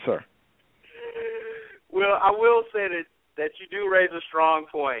reason, sir? Well, I will say that you do raise a strong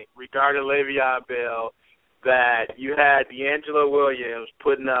point regarding Le'Veon Bell, that you had D'Angelo Williams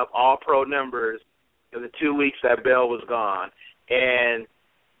putting up all-pro numbers in the 2 weeks that Bell was gone. And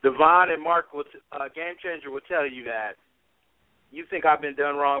Devon and Mark, Game Changer, will tell you that you think I've been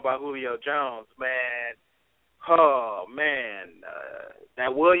done wrong by Julio Jones, man. Oh, man.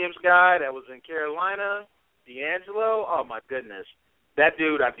 That Williams guy that was in Carolina, D'Angelo, oh, my goodness. That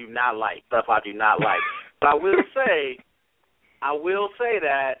dude I do not like, stuff I do not like. But I will say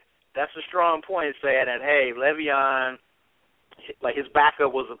that that's a strong point saying that, hey, Le'Veon, like his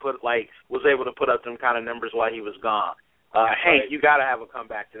backup was able to put up them kind of numbers while he was gone. Hank, you got to have a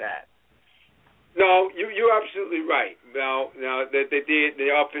comeback to that. No, you're absolutely right. Now that they did,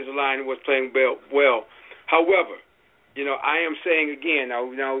 the offensive line was playing well. However, I am saying again,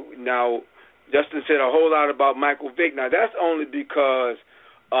 now Justin said a whole lot about Michael Vick. Now that's only because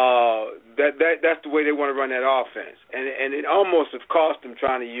that's the way they want to run that offense, and it almost has cost them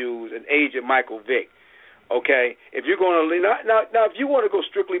trying to use an aged Michael Vick. Okay, if you're going to now if you want to go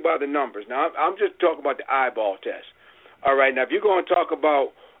strictly by the numbers, now I'm just talking about the eyeball test. All right, now if you're going to talk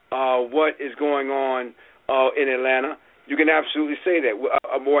about what is going on in Atlanta, you can absolutely say that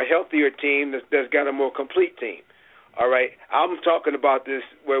a more healthier team that's got a more complete team. All right, I'm talking about this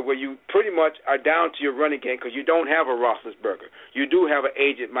where you pretty much are down to your running game because you don't have a Roethlisberger. You do have an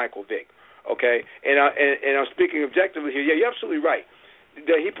aged Michael Vick. Okay, and I'm speaking objectively here. Yeah, you're absolutely right.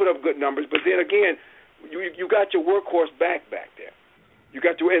 He put up good numbers, but then again, you got your workhorse back there. You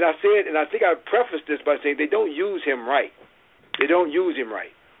got to, and I said, and I think I prefaced this by saying they don't use him right. They don't use him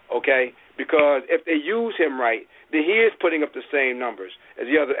right. Okay, because if they use him right, then he is putting up the same numbers as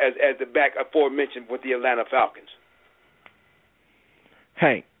the back aforementioned with the Atlanta Falcons.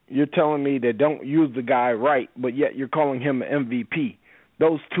 Hank, you're telling me they don't use the guy right, but yet you're calling him an MVP.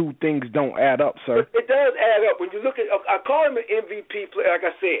 Those two things don't add up, sir. It does add up. When you look at, I call him an MVP player. Like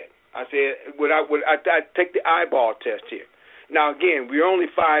I said, I take the eyeball test here. Now again, we're only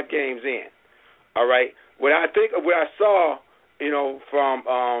 5 games in. All right. What I saw, from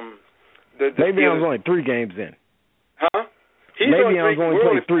Le'Veon's only 3 games in. Huh? Le'Veon's only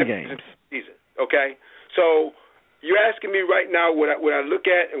played 3 games. Season. Okay. So you're asking me right now what I look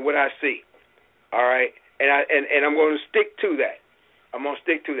at and what I see. All right. And I'm going to stick to that. I'm going to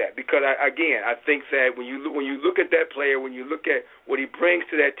stick to that because I think that when you look at that player, when you look at what he brings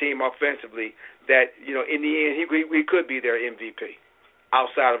to that team offensively, that in the end he could be their MVP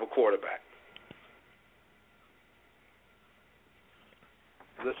outside of a quarterback.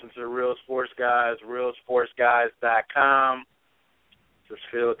 Listen to Real Sports Guys, realsportsguys.com. This is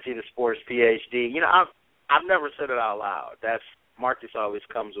Phil T, the Sports PhD. I've never said it out loud. That's Marcus always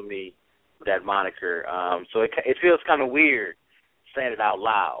comes with me with that moniker. So it feels kind of weird saying it out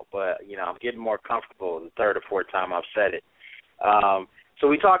loud, but I'm getting more comfortable the 3rd or 4th time I've said it. So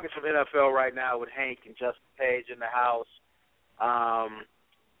we're talking some NFL right now with Hank and Justin Page in the house.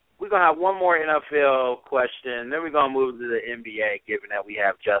 We're going to have one more NFL question, then we're going to move to the NBA, given that we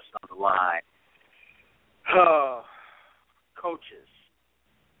have Justin on the line. Coaches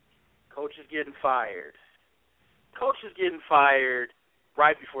getting fired. Coaches getting fired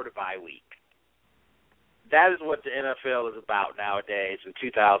right before the bye week. That is what the NFL is about nowadays in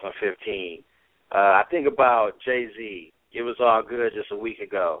 2015. I think about Jay-Z. It was all good just a week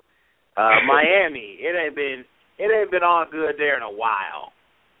ago. Miami, it ain't been all good there in a while.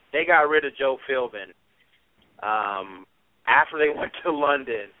 They got rid of Joe Philbin after they went to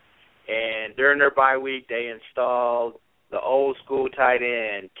London, and during their bye week they installed the old school tight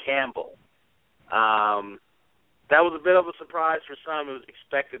end Campbell. That was a bit of a surprise for some. It was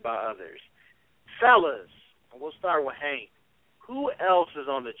expected by others. Fellas, we'll start with Hank. Who else is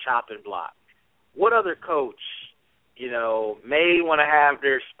on the chopping block? What other coach, may want to have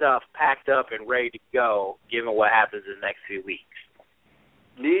their stuff packed up and ready to go, given what happens in the next few weeks?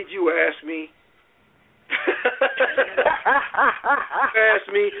 Need you ask me? Ask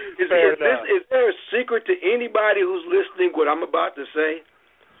me. Is there a secret to anybody who's listening what I'm about to say?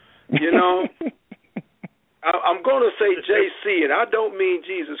 I'm going to say JC, and I don't mean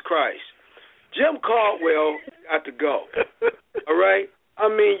Jesus Christ. Jim Caldwell got to go. All right? I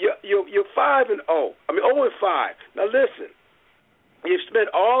mean, you're 5-0. I mean, 0-5. Now listen, You've spent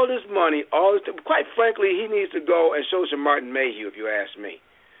all this money, quite frankly, he needs to go and show some Martin Mayhew, if you ask me.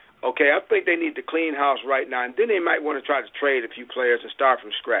 Okay, I think they need to clean house right now, and then they might want to try to trade a few players and start from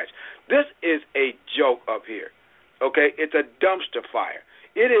scratch. This is a joke up here. Okay, it's a dumpster fire.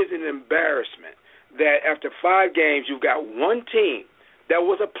 It is an embarrassment that after 5 games you've got one team that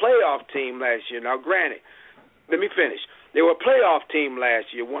was a playoff team last year. Now, granted, let me finish. They were a playoff team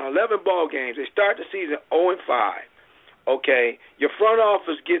last year, won 11 ball games. They start the season 0-5. Okay, your front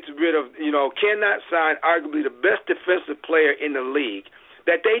office gets rid of, cannot sign arguably the best defensive player in the league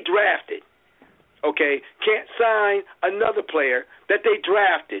that they drafted. Okay, can't sign another player that they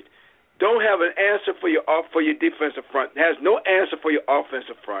drafted. Don't have an answer for your defensive front. Has no answer for your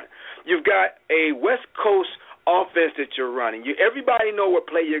offensive front. You've got a West Coast offense that you're running. Everybody know what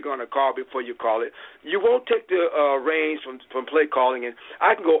play you're going to call before you call it. You won't take the reins from play calling, and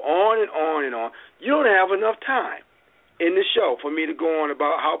I can go on and on and on. You don't have enough time in the show for me to go on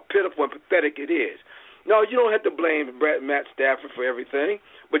about how pitiful and pathetic it is. No, you don't have to blame Matt Stafford for everything,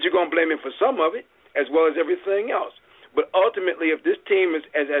 but you're going to blame him for some of it as well as everything else. But ultimately, if this team is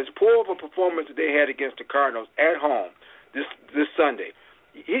as poor of a performance that they had against the Cardinals at home this Sunday,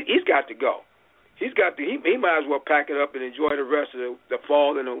 he's got to go. He might as well pack it up and enjoy the rest of the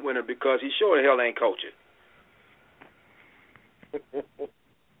fall and the winter because he sure the hell ain't coaching.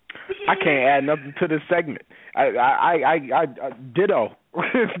 I can't add nothing to this segment. I ditto.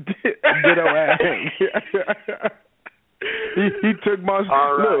 Ditto at him. He took my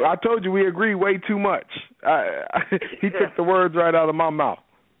look. I told you we agree way too much. He took the words right out of my mouth.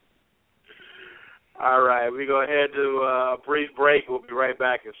 All right, we go ahead to a brief break. We'll be right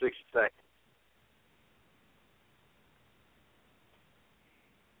back in 60 seconds.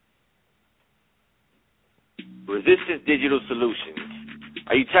 Resistance Digital Solutions.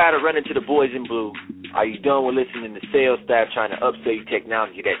 Are you tired of running to the boys in blue? Are you done with listening to sales staff trying to upsell you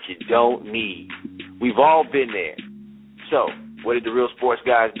technology that you don't need? We've all been there. So, what did the real sports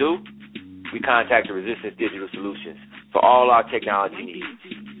guys do? We contacted Resistance Digital Solutions for all our technology needs.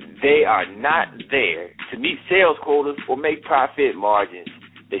 They are not there to meet sales quotas or make profit margins.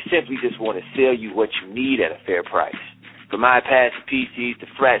 They simply just want to sell you what you need at a fair price. From iPads to PCs to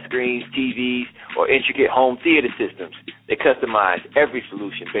flat screens, TVs, or intricate home theater systems, they customize every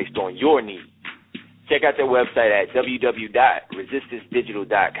solution based on your needs. Check out their website at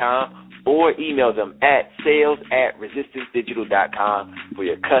www.resistancedigital.com or email them at sales@resistancedigital.com for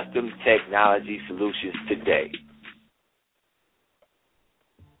your custom technology solutions today.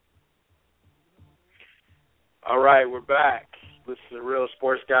 All right, we're back. Listen to Real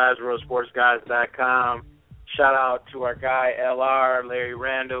Sports Guys, realsportsguys.com. Shout out to our guy, LR, Larry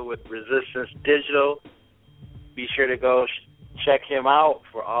Randall with Resistance Digital. Be sure to go check him out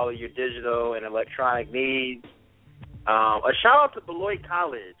for all of your digital and electronic needs. A shout out to Beloit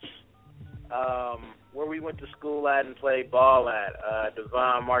College, where we went to school at and played ball at,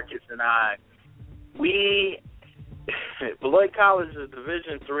 Devon, Marcus, and I. Beloit College is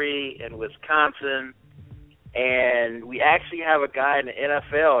Division III in Wisconsin, and we actually have a guy in the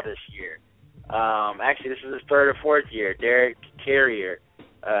NFL this year. Actually, this is his 3rd or 4th year, Derek Carrier.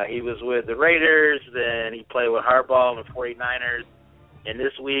 He was with the Raiders, then he played with Harbaugh and the 49ers, and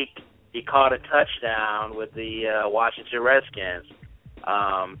this week he caught a touchdown with the Washington Redskins.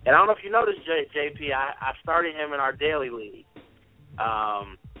 And I don't know if you noticed, JP, I started him in our daily league. A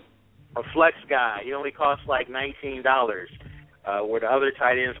flex guy. He only costs like $19, where the other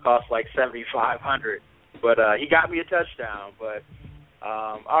tight ends cost like $7,500. But he got me a touchdown. But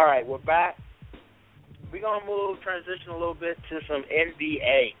all right, we're back. We're going to transition a little bit to some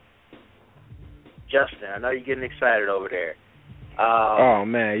NBA. Justin, I know you're getting excited over there. Oh,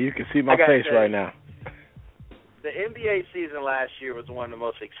 man, you can see my face right now. The NBA season last year was one of the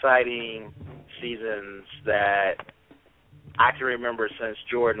most exciting seasons that I can remember since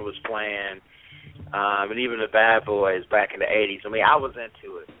Jordan was playing, and even the Bad Boys back in the 80s. I mean, I was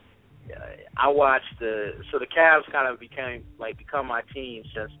into it. I watched the Cavs kind of become my team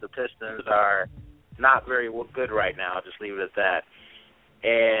since the Pistons are not very good right now. I'll just leave it at that.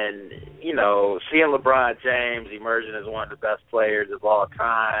 And, seeing LeBron James emerging as one of the best players of all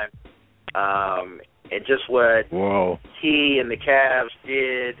time, and just what he and the Cavs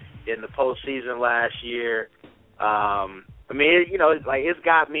did in the postseason last year, it's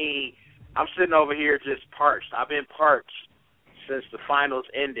got me, I'm sitting over here just parched. I've been parched since the finals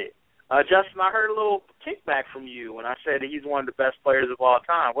ended. Justin, I heard a little kickback from you when I said that he's one of the best players of all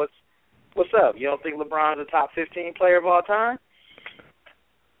time. What's up? You don't think LeBron's a top 15 player of all time?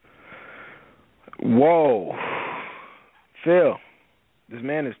 Whoa. Phil, this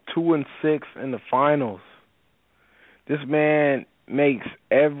man is 2-6 in the finals. This man makes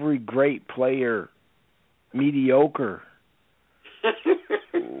every great player mediocre?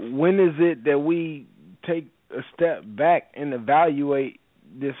 When is it that we take a step back and evaluate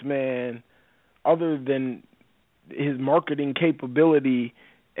this man other than his marketing capability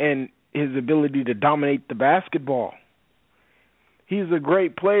and his ability to dominate the basketball? He's a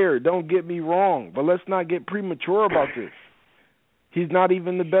great player, don't get me wrong, but let's not get premature about this. He's not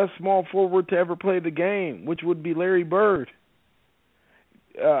even the best small forward to ever play the game, which would be Larry Bird.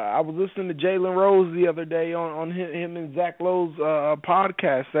 I was listening to Jalen Rose the other day on him and Zach Lowe's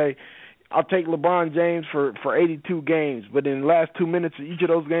podcast say, I'll take LeBron James for 82 games, but in the last 2 minutes of each of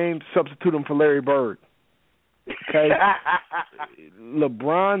those games, substitute him for Larry Bird. Okay?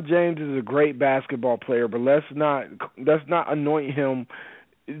 LeBron James is a great basketball player, but let's not anoint him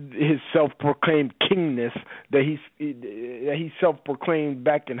his self-proclaimed kingness that he self-proclaimed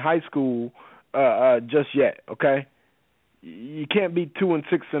back in high school just yet, okay? You can't be 2-6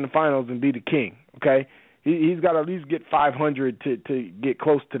 in the finals and be the king, okay? He's got to at least get 500 to get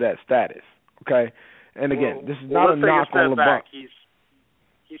close to that status, okay? And again, this is not a knock on LeBron.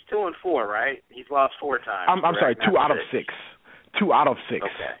 He's 2-4, right? He's lost 4 times. I'm sorry, 2 out of 6. 2 out of 6.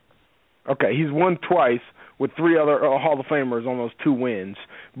 Okay, he's won twice with 3 other Hall of Famers on those 2 wins,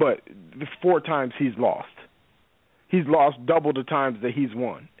 but the 4 times he's lost. He's lost double the times that he's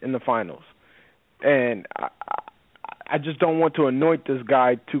won in the finals. And I just don't want to anoint this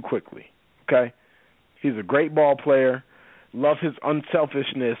guy too quickly, okay? He's a great ball player, love his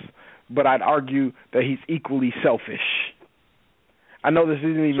unselfishness, but I'd argue that he's equally selfish. I know this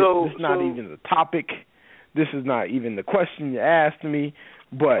is not even the topic. This is not even the question you asked me,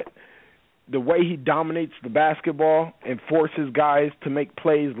 but the way he dominates the basketball and forces guys to make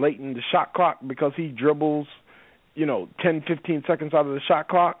plays late in the shot clock because he dribbles, 10, 15 seconds out of the shot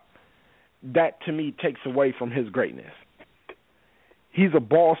clock, that to me takes away from his greatness. He's a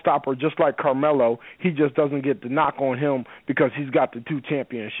ball stopper just like Carmelo. He just doesn't get the knock on him because he's got the 2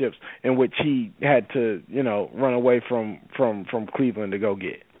 championships in which he had to, run away from Cleveland to go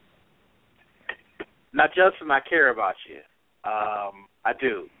get. Now, Justin, I care about you. I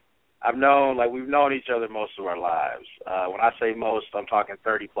do. We've known each other most of our lives. When I say most, I'm talking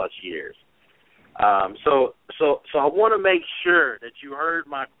 30 plus years. So I want to make sure that you heard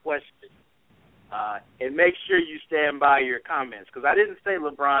my question, and make sure you stand by your comments, because I didn't say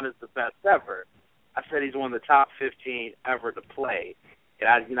LeBron is the best ever. I said he's one of the top 15 ever to play, and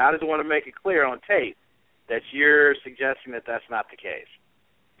I just want to make it clear on tape that you're suggesting that that's not the case.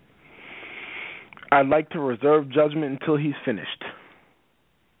 I'd like to reserve judgment until he's finished.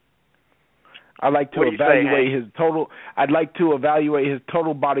 I'd like to evaluate his total. I'd like to evaluate his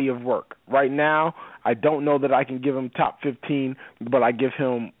total body of work. Right now, I don't know that I can give him top 15, but I give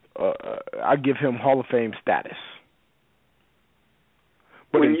him Hall of Fame status.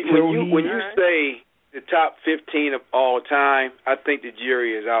 But when you say the top 15 of all time, I think the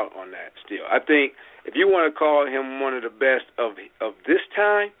jury is out on that still. I think if you want to call him one of the best of this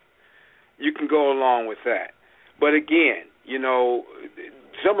time, you can go along with that. But again,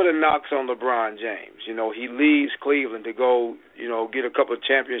 some of the knocks on LeBron James, he leaves Cleveland to go, get a couple of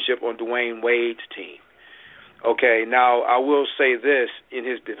championships on Dwayne Wade's team. Okay, now I will say this in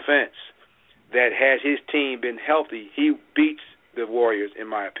his defense, that had his team been healthy, he beats the Warriors, in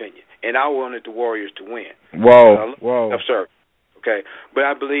my opinion. And I wanted the Warriors to win. Whoa. Absurd. Okay, but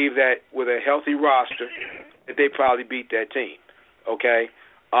I believe that with a healthy roster, that they probably beat that team. Okay,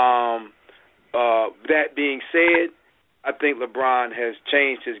 that being said, I think LeBron has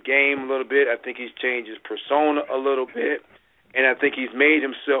changed his game a little bit. I think he's changed his persona a little bit. And I think he's made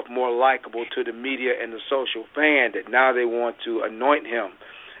himself more likable to the media and the social fan, that now they want to anoint him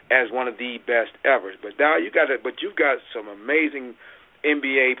as one of the best ever. But now you've got some amazing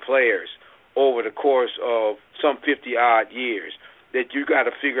NBA players over the course of some 50-odd years that you got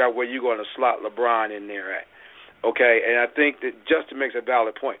to figure out where you're going to slot LeBron in there at. Okay, and I think that Justin makes a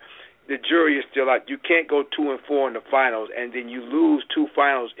valid point. The jury is still out. You can't go 2-4 in the finals, and then you lose 2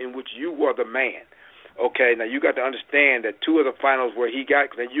 finals in which you were the man. Okay, now you got to understand that 2 of the finals where he got,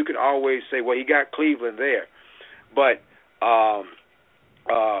 then you can always say, well, he got Cleveland there. But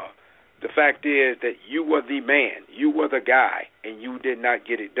the fact is that you were the man, you were the guy, and you did not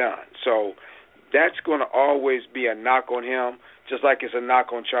get it done. So that's going to always be a knock on him, just like it's a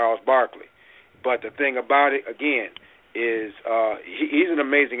knock on Charles Barkley. But the thing about it, again, is he's an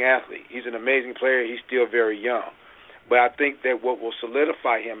amazing athlete. He's an amazing player. He's still very young. But I think that what will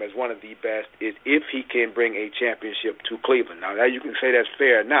solidify him as one of the best is if he can bring a championship to Cleveland. Now, you can say that's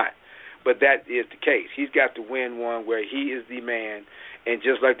fair or not, but that is the case. He's got to win one where he is the man, and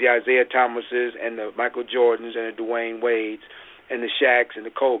just like the Isaiah Thomases and the Michael Jordans and the Dwayne Wades and the Shaqs and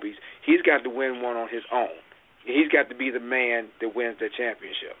the Kobes. He's got to win one on his own. He's got to be the man that wins that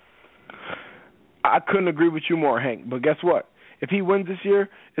championship. I couldn't agree with you more, Hank. But guess what? If he wins this year,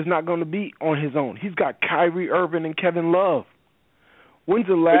 it's not going to be on his own. He's got Kyrie Irving and Kevin Love. When's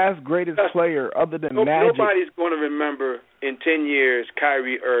the last greatest player other than Magic? Nobody's going to remember in 10 years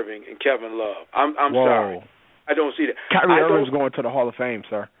Kyrie Irving and Kevin Love. I'm Whoa. sorry. I don't see that. Kyrie Irving's going to the Hall of Fame,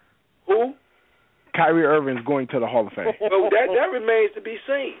 sir. Who? Kyrie Irving's going to the Hall of Fame. Well, that remains to be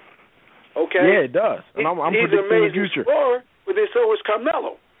seen. Okay? Yeah, it does. And I'm he's predicting an amazing the future. scorer, but then so is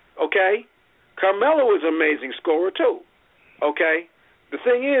Carmelo. Okay? Carmelo is an amazing scorer, too. Okay? The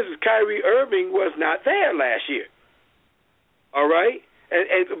thing is Kyrie Irving was not there last year. All right?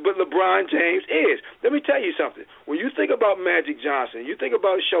 But LeBron James is. Let me tell you something. When you think about Magic Johnson, you think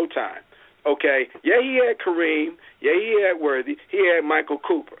about Showtime. Okay? Yeah, he had Kareem. Yeah, he had Worthy. He had Michael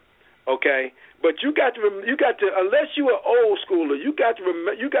Cooper. Okay? But you got to unless you are old schooler, you got to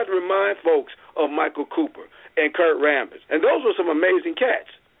remind folks of Michael Cooper and Kurt Rambis, and those were some amazing cats.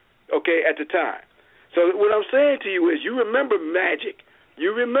 Okay, at the time. So what I'm saying to you is, you remember Magic.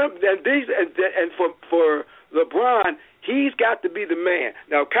 You remember that for LeBron, he's got to be the man.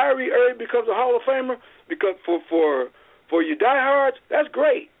 Now Kyrie Irving becomes a Hall of Famer because for you diehards, that's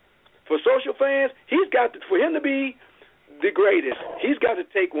great. For social fans, for him to be the greatest, he's got to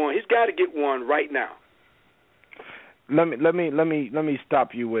take one. He's got to get one right now. Let me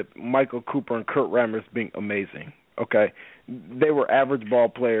stop you with Michael Cooper and Kurt Rambis being amazing. Okay, they were average ball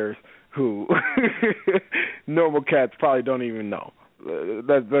players who normal cats probably don't even know.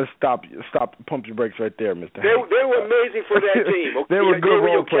 Let's stop. Pump your brakes right there, Mr. They were amazing for that team. Okay? They were good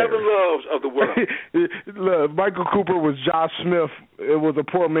role players. Kevin Loves of the world. Look, Michael Cooper was Josh Smith. It was a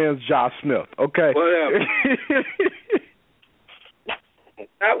poor man's Josh Smith. Okay. Whatever.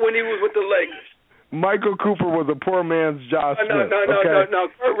 Not when he was with the Lakers. Michael Cooper was a poor man's Josh Smith. No.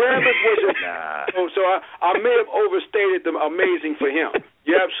 Kurt Rambis was so I may have overstated the amazing for him.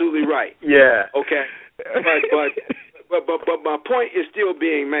 You're absolutely right. Yeah. Okay. But my point is still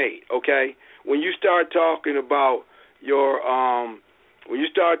being made. Okay. When you start talking about the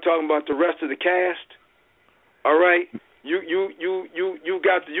rest of the cast, all right. You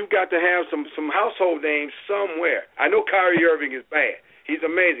got to have some household names somewhere. I know Kyrie Irving is bad. He's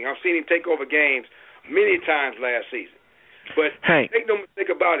amazing. I've seen him take over games many times last season. But make no mistake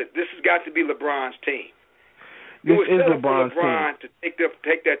about it, this has got to be LeBron's team. This is LeBron's team. To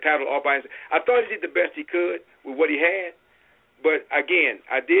take that title all by himself. I thought he did the best he could with what he had. But again,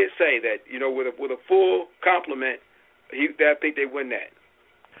 I did say that, with a full complement, I think they win that.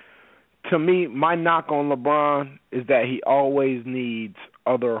 To me, my knock on LeBron is that he always needs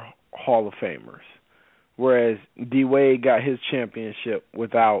other Hall of Famers, whereas D-Wade got his championship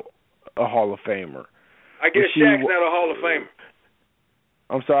without a Hall of Famer. I guess Shaq's not a Hall of Famer.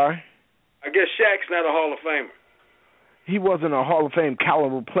 I'm sorry? I guess Shaq's not a Hall of Famer. He wasn't a Hall of Fame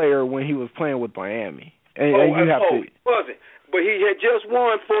caliber player when he was playing with Miami. He wasn't. But he had just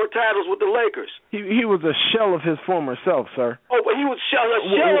won 4 titles with the Lakers. He was a shell of his former self, sir. Oh, but he was a shell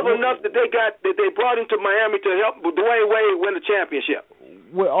of enough that they brought him to Miami to help Dwayne Wade win the championship.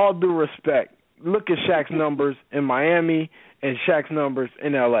 With all due respect, look at Shaq's numbers in Miami and Shaq's numbers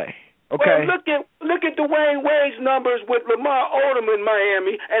in L.A. Okay. Well, look at Dwayne Wade's numbers with Lamar Odom in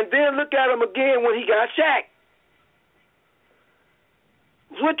Miami, and then look at him again when he got Shaq.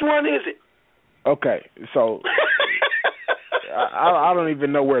 Which one is it? Okay, so I don't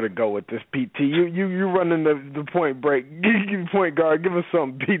even know where to go with this, PT. You running the point break. Point guard, give us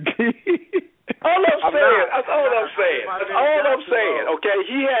something, PT. That's all I'm saying. Okay,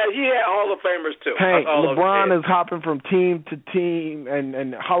 he had Hall of Famers too. Hank, LeBron is hopping from team to team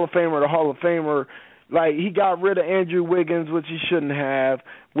and Hall of Famer to Hall of Famer. Like, he got rid of Andrew Wiggins, which he shouldn't have,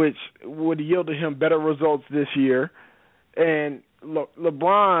 which would have yielded him better results this year. And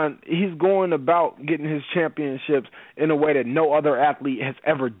LeBron, he's going about getting his championships in a way that no other athlete has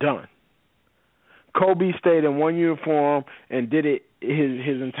ever done. Kobe stayed in one uniform and did it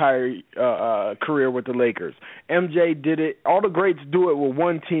his entire career with the Lakers. MJ did it. All the greats do it with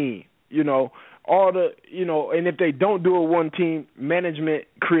one team. And if they don't do it with one team, management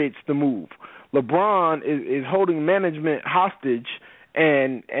creates the move. LeBron is holding management hostage,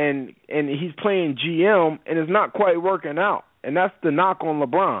 and he's playing GM, and it's not quite working out. And that's the knock on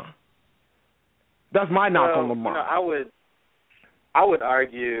LeBron. That's my knock on LeBron. I would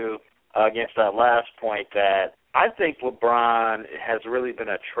argue against that last point that I think LeBron has really been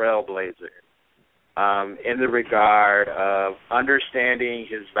a trailblazer in the regard of understanding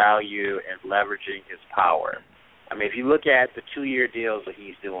his value and leveraging his power. I mean, if you look at the 2-year deals that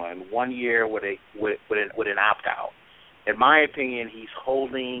he's doing, 1 year with an opt-out, in my opinion, he's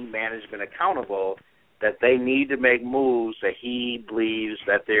holding management accountable that they need to make moves that he believes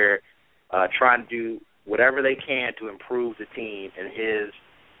that they're trying to do whatever they can to improve the team in his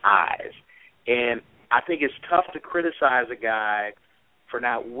eyes. And I think it's tough to criticize a guy for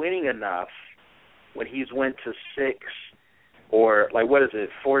not winning enough when he's went to 6 or,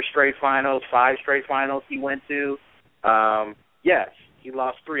 4 straight finals, 5 straight finals he went to. Yes, he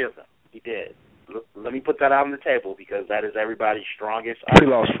lost 3 of them. He did. Let me put that out on the table because that is everybody's strongest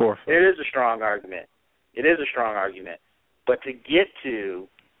argument. He lost 4. It is a strong argument. It is a strong argument. But to get to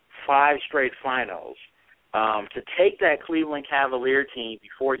 5 straight finals, to take that Cleveland Cavalier team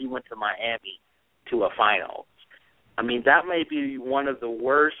before he went to Miami to a finals, I mean, that may be one of the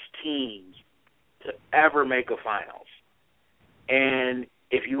worst teams to ever make a finals. And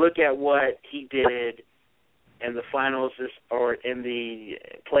if you look at what he did in the finals or in the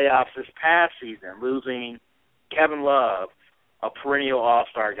playoffs this past season, losing Kevin Love, a perennial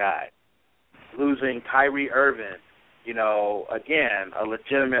all-star guy, losing Kyrie Irving, again, a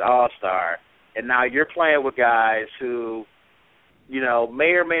legitimate all-star, and now you're playing with guys who,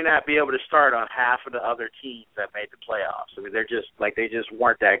 may or may not be able to start on half of the other teams that made the playoffs. I mean, they just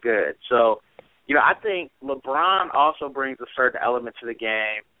weren't that good. So, I think LeBron also brings a certain element to the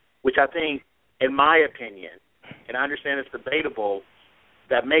game, which I think, in my opinion, and I understand it's debatable,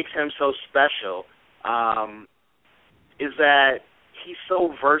 that makes him so special, is that he's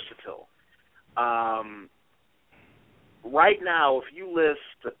so versatile. Right now, if you list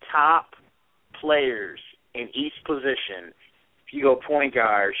the top players in each position, if you go point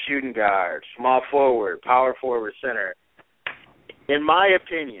guard, shooting guard, small forward, power forward, center, in my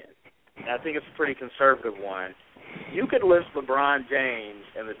opinion, and I think it's a pretty conservative one, you could list LeBron James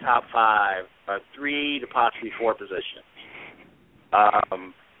in the top 5, 3 to possibly 4 positions.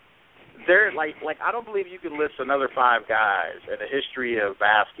 They're I don't believe you could list another 5 guys in the history of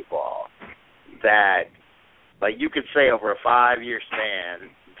basketball that, you could say over a 5-year span,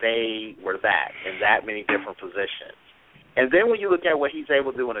 they were that in that many different positions. And then when you look at what he's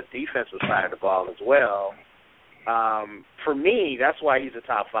able to do on the defensive side of the ball as well, for me, that's why he's a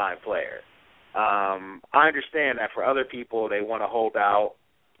top 5 player. I understand that for other people, they want to hold out,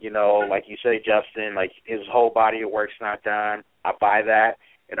 like you say, Justin, his whole body of work's not done. I buy that.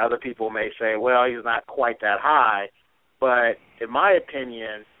 And other people may say, well, he's not quite that high. But in my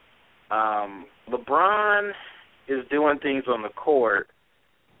opinion, LeBron is doing things on the court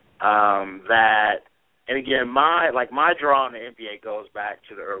that, and again, my draw in the NBA goes back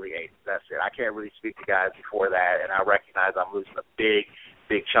to the early 80s. That's it. I can't really speak to guys before that, and I recognize I'm losing a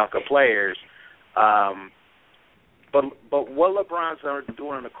big chunk of players. But what LeBron's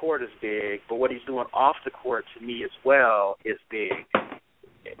doing on the court is big, but what he's doing off the court to me as well is big.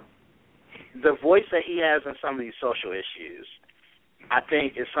 The voice that he has on some of these social issues, I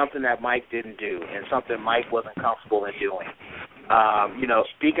think, is something that Mike didn't do and something Mike wasn't comfortable in doing.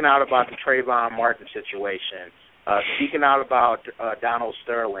 Speaking out about the Trayvon Martin situation, speaking out about Donald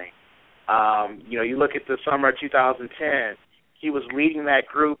Sterling. You look at the summer of 2010, he was leading that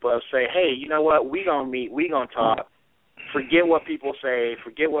group of say, hey, you know what, we going to meet, we going to talk. Forget what people say,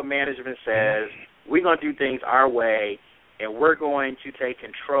 forget what management says. We're going to do things our way, and we're going to take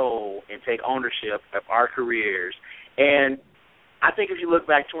control and take ownership of our careers. And I think if you look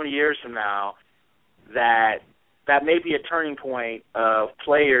back 20 years from now, that may be a turning point of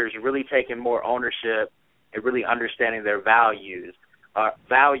players really taking more ownership and really understanding their value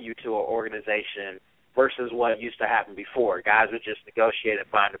to an organization versus what used to happen before. Guys would just negotiate and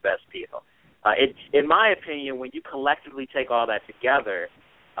find the best deal. In my opinion, when you collectively take all that together,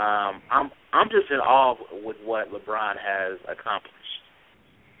 I'm just in awe with what LeBron has accomplished.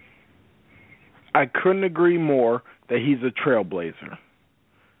 I couldn't agree more that he's a trailblazer.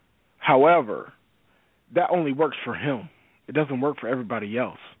 However, that only works for him. It doesn't work for everybody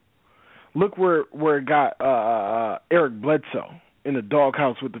else. Look where it got Eric Bledsoe in the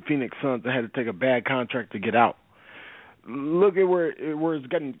doghouse with the Phoenix Suns that had to take a bad contract to get out. Look at where it's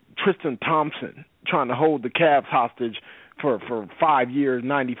gotten Tristan Thompson trying to hold the Cavs hostage for 5 years,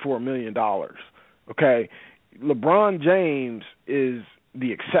 $94 million. Okay? LeBron James is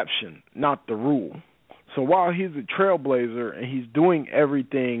the exception, not the rule. So while he's a trailblazer and he's doing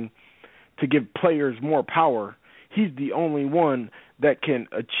everything to give players more power, he's the only one that can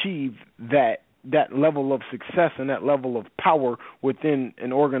achieve that level of success and that level of power within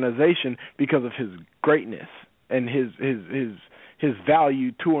an organization because of his greatness and his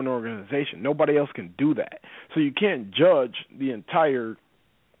value to an organization. Nobody else can do that. So you can't judge the entire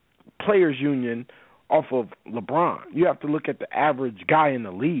players union off of LeBron. You have to look at the average guy in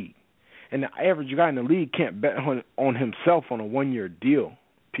the league. And the average guy in the league can't bet on himself on a 1-year deal,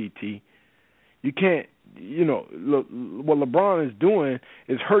 PT. You can't, what LeBron is doing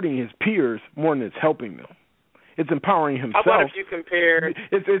is hurting his peers more than it's helping them. It's empowering himself. How about if you compare?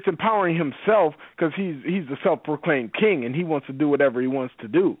 It's empowering himself because he's the self-proclaimed king and he wants to do whatever he wants to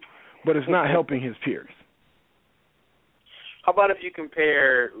do, but it's not helping his peers. How about if you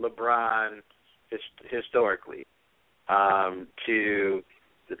compare LeBron historically to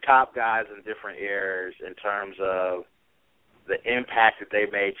the top guys in different eras in terms of the impact that they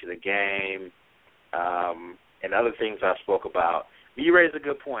made to the game and other things I spoke about? You raised a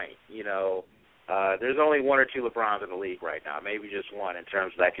good point. There's only one or two LeBrons in the league right now, maybe just one in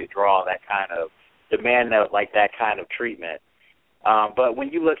terms of that could draw that kind of demand, that kind of treatment. But when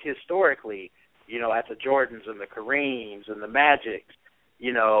you look historically, at the Jordans and the Kareems and the Magics,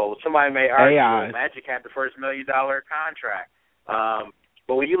 somebody may argue Magic had the first $1 million contract.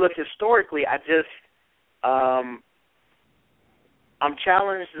 But when you look historically, I'm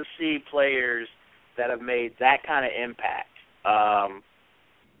challenged to see players that have made that kind of impact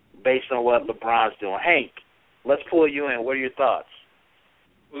based on what LeBron's doing. Hank, let's pull you in. What are your thoughts?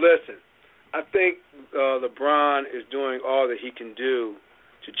 Listen, I think LeBron is doing all that he can do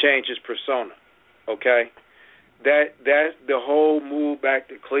to change his persona, okay? That's the whole move back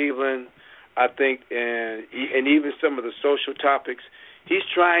to Cleveland, I think, and even some of the social topics. He's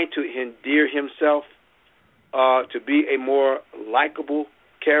trying to endear himself to be a more likable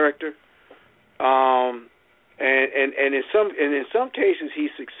character. And in some cases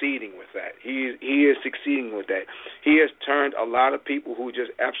he's succeeding with that. He is succeeding with that. He has turned a lot of people who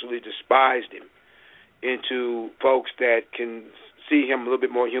just absolutely despised him into folks that can see him a little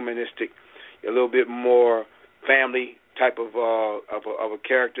bit more humanistic, a little bit more family type of a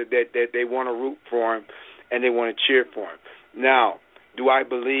character that they want to root for him and they want to cheer for him. Now, do I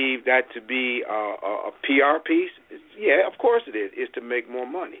believe that to be a PR piece? Yeah, of course it is. It's to make more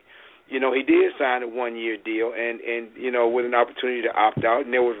money. He did sign a 1-year deal and with an opportunity to opt out.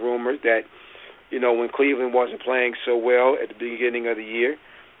 And there was rumors that, when Cleveland wasn't playing so well at the beginning of the year,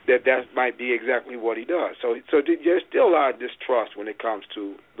 that might be exactly what he does. So there's still a lot of distrust when it comes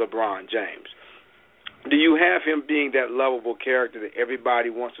to LeBron James. Do you have him being that lovable character that everybody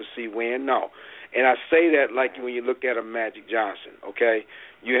wants to see win? No. And I say that like when you look at a Magic Johnson, okay?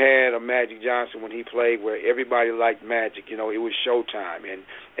 You had a Magic Johnson when he played where everybody liked Magic. It was showtime,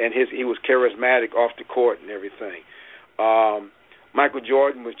 and he was charismatic off the court and everything. Michael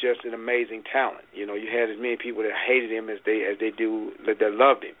Jordan was just an amazing talent. You had as many people that hated him as they do that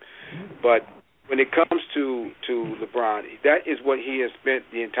loved him. But when it comes to LeBron, that is what he has spent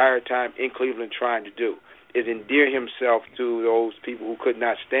the entire time in Cleveland trying to do, is endear himself to those people who could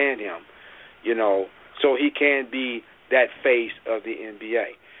not stand him, so he can be that face of the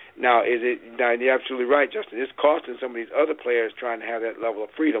NBA. Now, you're absolutely right, Justin. It's costing some of these other players trying to have that level of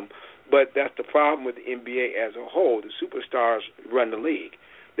freedom, but that's the problem with the NBA as a whole. The superstars run the league.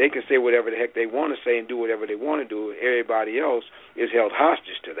 They can say whatever the heck they want to say and do whatever they want to do. Everybody else is held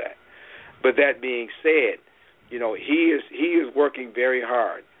hostage to that. But that being said, he is working very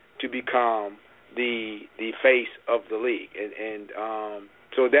hard to become the face of the league, and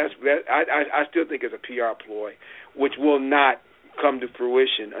so that's that. I still think it's a PR ploy, which will not come to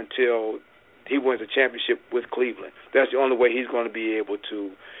fruition until he wins a championship with Cleveland. That's the only way he's going to be able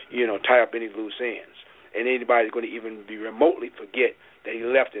to, tie up any loose ends, and anybody's going to even be remotely forget that he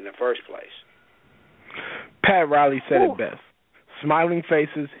left in the first place. Pat Riley said it best. Smiling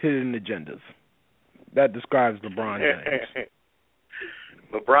faces, hidden agendas. That describes LeBron James.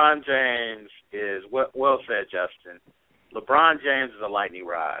 LeBron James is, well said, Justin. LeBron James is a lightning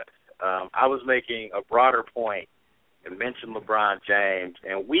rod. I was making a broader point and mentioned LeBron James,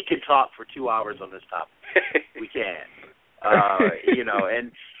 and we could talk for 2 hours on this topic. We can.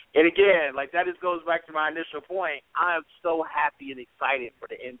 And again, that just goes back to my initial point. I am so happy and excited for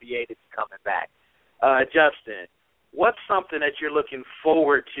the NBA to be coming back. Justin, what's something that you're looking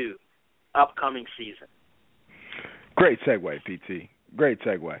forward to upcoming season? Great segue, PT. Great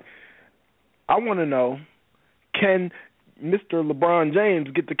segue. I want to know, can Mr. LeBron James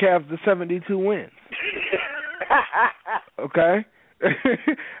get the Cavs to 72 wins? Okay?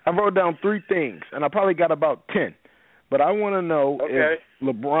 I wrote down 3 things, and I probably got about 10. But I want to know if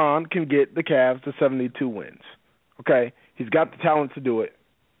LeBron can get the Cavs to 72 wins. Okay? He's got the talent to do it,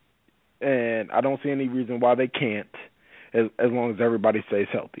 and I don't see any reason why they can't as long as everybody stays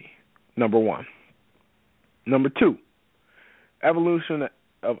healthy. Number 1. Number 2, evolution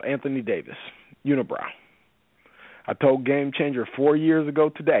of Anthony Davis, unibrow. I told Game Changer 4 years ago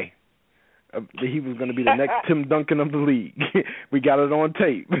today he was going to be the next Tim Duncan of the league. We got it on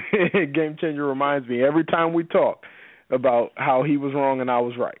tape. Game Changer reminds me every time we talk about how he was wrong and I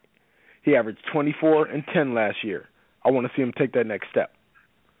was right. He averaged 24 and 10 last year. I want to see him take that next step.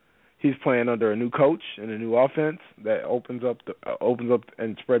 He's playing under a new coach and a new offense that opens up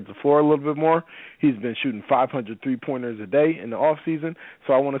and spreads the floor a little bit more. He's been shooting 500 3-pointers a day in the off season,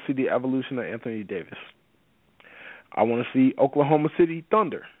 so I want to see the evolution of Anthony Davis. I want to see Oklahoma City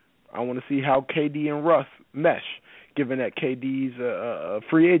Thunder. I want to see how KD and Russ mesh, given that KD's a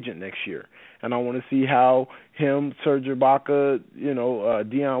free agent next year. And I want to see how him, Serge Ibaka,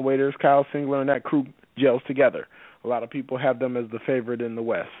 Deion Waiters, Kyle Singler, and that crew gels together. A lot of people have them as the favorite in the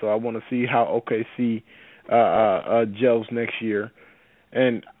West. So I want to see how OKC gels next year.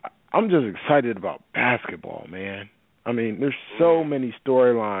 And I'm just excited about basketball, man. I mean, there's so many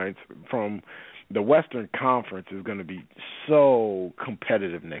storylines from the Western Conference is going to be so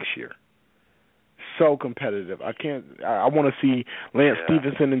competitive next year. So competitive. I want to see Lance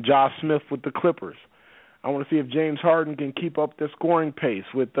Stevenson and Josh Smith with the Clippers. I want to see if James Harden can keep up the scoring pace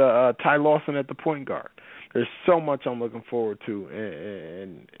with Ty Lawson at the point guard. There's so much I'm looking forward to,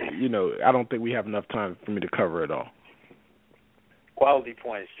 and I don't think we have enough time for me to cover it all. Quality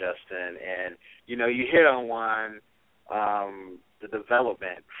points, Justin, and you hit on one, the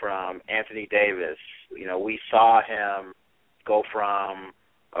development from Anthony Davis. We saw him go from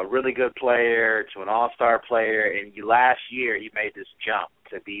a really good player to an all-star player, and last year he made this jump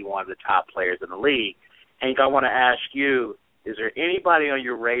to be one of the top players in the league. Hank, I want to ask you, is there anybody on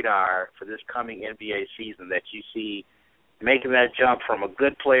your radar for this coming NBA season that you see making that jump from a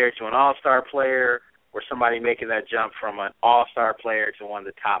good player to an all-star player, or somebody making that jump from an all-star player to one of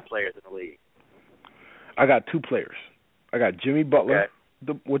the top players in the league? I got two players. I got Jimmy Butler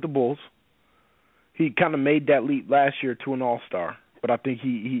with the Bulls. He kind of made that leap last year to an all-star, but I think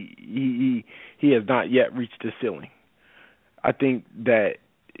he has not yet reached his ceiling. I think that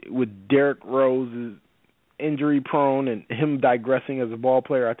with Derrick Rose injury prone and him digressing as a ball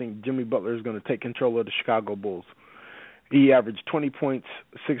player, I think Jimmy Butler is going to take control of the Chicago Bulls. He averaged 20 points,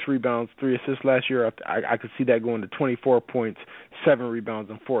 6 rebounds, 3 assists last year. I could see that going to 24 points, 7 rebounds,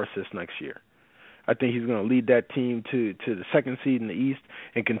 and 4 assists next year. I think he's going to lead that team to the second seed in the East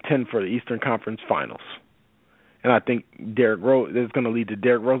and contend for the Eastern Conference Finals. And I think Derrick Rose is going to lead to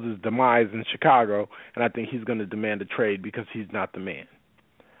Derrick Rose's demise in Chicago, and I think he's going to demand a trade because he's not the man.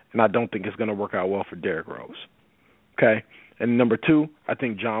 And I don't think it's going to work out well for Derrick Rose. Okay? And number 2, I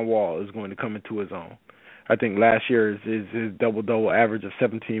think John Wall is going to come into his own. I think last year his double-double average of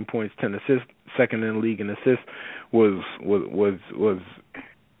 17 points, 10 assists, second in the league in assists, was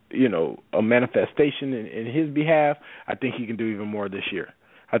a manifestation in his behalf. I think he can do even more this year.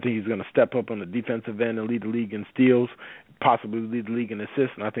 I think he's going to step up on the defensive end and lead the league in steals, possibly lead the league in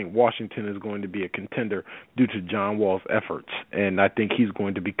assists, and I think Washington is going to be a contender due to John Wall's efforts, and I think he's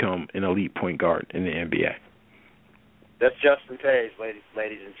going to become an elite point guard in the NBA. That's Justin Page,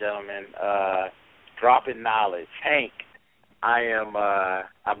 ladies and gentlemen. Dropping knowledge. Hank, I'm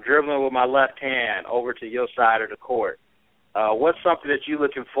dribbling with my left hand over to your side of the court. What's something that you're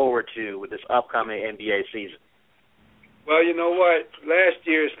looking forward to with this upcoming NBA season? Well, you know what? Last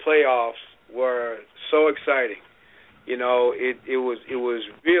year's playoffs were so exciting. It was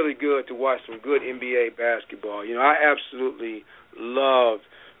really good to watch some good NBA basketball. I absolutely loved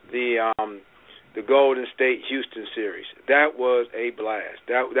the Golden State Houston series. That was a blast.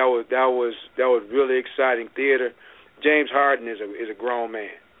 That was really exciting theater. James Harden is a grown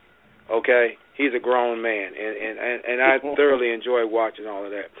man. Okay, he's a grown man, and I thoroughly enjoy watching all of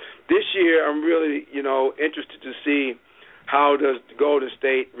that. This year, I'm really interested to see how does Golden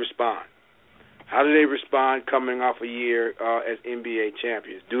State respond. How do they respond coming off a year as NBA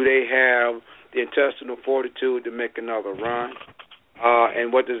champions? Do they have the intestinal fortitude to make another run?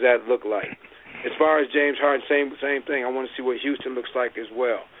 And what does that look like? As far as James Harden, same thing. I want to see what Houston looks like as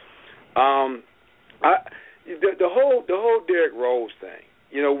well. The whole Derrick Rose thing.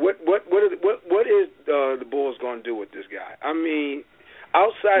 What is the Bulls going to do with this guy? I mean,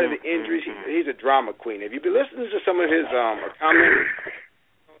 outside of the injuries, he's a drama queen. Have you been listening to some of his comments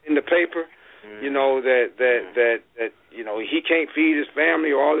in the paper? That he can't feed his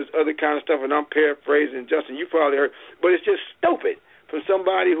family or all this other kind of stuff. And I'm paraphrasing, Justin. You probably heard, but it's just stupid from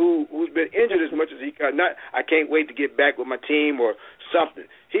somebody who's been injured as much as he got. Not, I can't wait to get back with my team or something.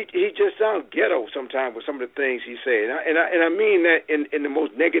 He just sounds ghetto sometimes with some of the things he says, and I mean that in the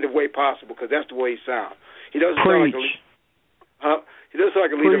most negative way possible, because that's the way he sounds. He doesn't sound like a leader. He doesn't sound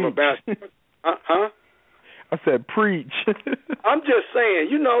like a leader of a basketball. I said preach. I'm just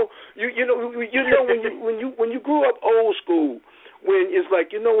saying, when you grew up old school, when it's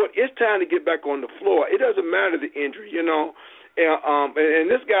like, you know what, it's time to get back on the floor. It doesn't matter the injury, you know. And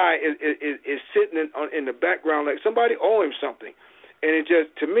this guy is sitting in the background like somebody owe him something, and it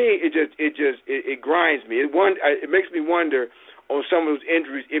just, to me, it grinds me. It makes me wonder on some of those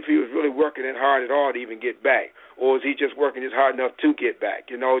injuries if he was really working it hard at all to even get back, or is he just working just hard enough to get back?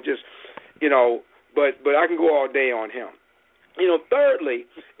 You know, But I can go all day on him. You know, thirdly,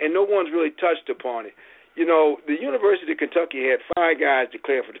 and no one's really touched upon it. You know, the University of Kentucky had 5 guys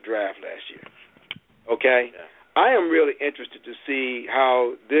declared for the draft last year. Okay? Yeah. I am really interested to see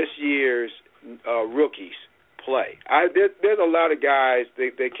how this year's rookies play. There's a lot of guys,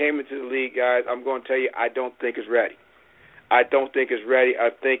 they came into the league, guys, I'm going to tell you, I don't think is ready. I think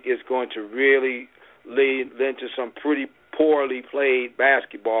it's going to really lead into some pretty poorly played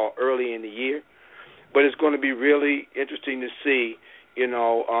basketball early in the year. But it's going to be really interesting to see, you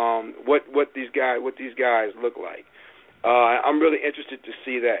know, what these guys look like. I'm really interested to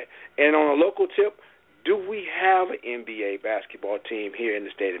see that. And on a local tip, do we have an NBA basketball team here in the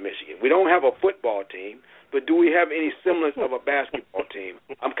state of Michigan? We don't have a football team, but do we have any semblance of a basketball team?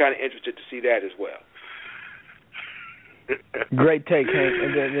 I'm kind of interested to see that as well. Great take, Hank.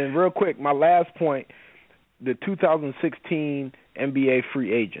 And then real quick, my last point, the 2016 NBA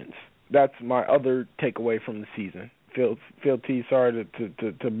free agents. That's my other takeaway from the season. Phil T, sorry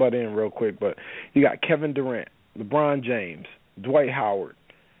to butt in real quick, but you got Kevin Durant, LeBron James, Dwight Howard,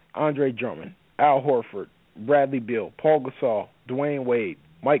 Andre Drummond, Al Horford, Bradley Beal, Paul Gasol, Dwayne Wade,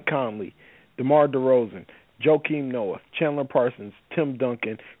 Mike Conley, DeMar DeRozan, Joakim Noah, Chandler Parsons, Tim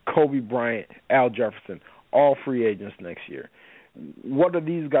Duncan, Kobe Bryant, Al Jefferson, all free agents next year. What are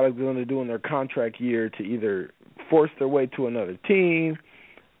these guys going to do in their contract year to either force their way to another team,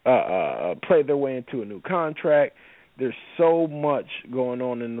 play their way into a new contract? There's so much going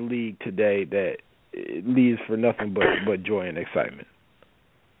on in the league today that it leaves for nothing but joy and excitement.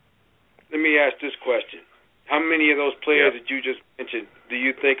 Let me ask this question. How many of those players that you just mentioned do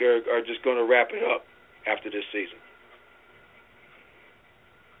you think are just going to wrap it up after this season?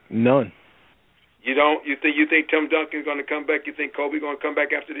 None. You don't? You think Tim Duncan's going to come back? You think Kobe going to come back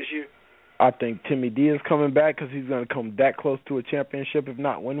after this year? I think Timmy D is coming back because he's going to come that close to a championship, if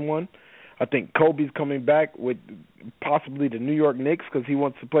not win one. I think Kobe's coming back with possibly the New York Knicks because he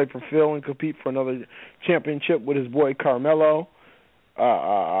wants to play for Phil and compete for another championship with his boy Carmelo.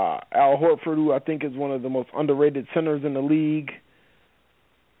 Al Horford, who I think is one of the most underrated centers in the league.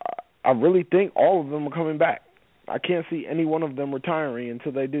 I really think all of them are coming back. I can't see any one of them retiring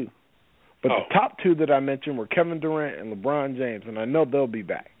until they do. But the top 2 that I mentioned were Kevin Durant and LeBron James, and I know they'll be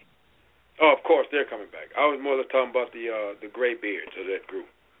back. Oh, of course, they're coming back. I was more talking about the gray beards of that group.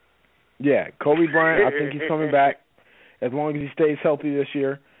 Yeah, Kobe Bryant, I think he's coming back as long as he stays healthy this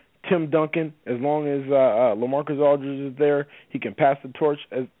year. Tim Duncan, as long as LaMarcus Aldridge is there, he can pass the torch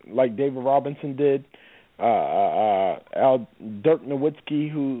like David Robinson did. Dirk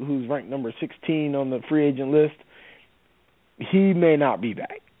Nowitzki, who's ranked number 16 on the free agent list, he may not be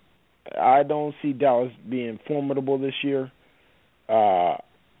back. I don't see Dallas being formidable this year. I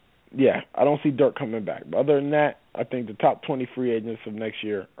don't see Dirk coming back. But other than that, I think the top 20 free agents of next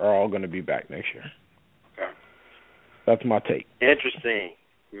year are all going to be back next year. Okay. That's my take. Interesting.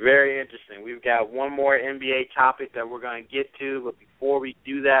 Very interesting. We've got one more NBA topic that we're going to get to, but before we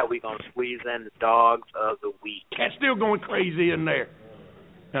do that, we're going to squeeze in the dogs of the week. Cat's still going crazy in there.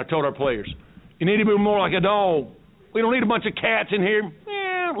 And I told our players, you need to be more like a dog. We don't need a bunch of cats in here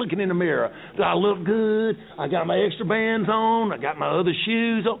looking in the mirror. Do I look good? I got my extra bands on. I got my other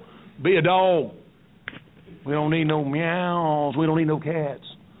shoes on. Be a dog. We don't need no meows. We don't need no cats.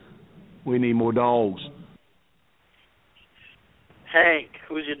 We need more dogs. Hank,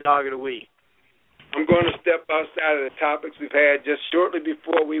 who's your dog of the week? I'm going to step outside of the topics we've had just shortly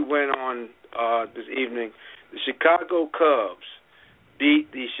before we went on this evening. The Chicago Cubs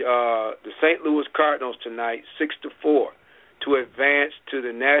beat the St. Louis Cardinals tonight 6-4 to advance to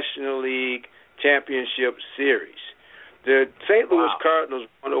the National League Championship Series. The St. Louis Cardinals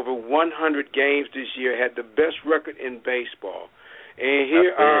won over 100 games this year, had the best record in baseball. And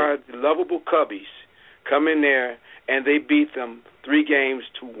here are the lovable Cubbies come in there, and they beat them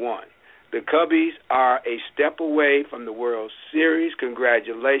 3-1. The Cubbies are a step away from the World Series.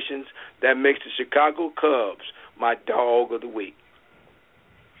 Congratulations. That makes the Chicago Cubs my dog of the week.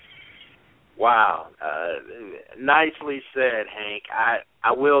 Wow. Nicely said, Hank.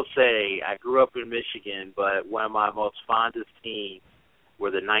 I will say I grew up in Michigan, but one of my most fondest teams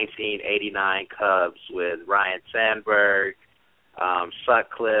were the 1989 Cubs with Ryan Sandberg,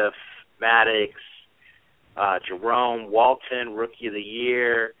 Sutcliffe, Maddox, Jerome Walton, Rookie of the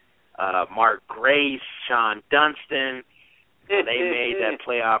Year, Mark Grace, Sean Dunston. They made that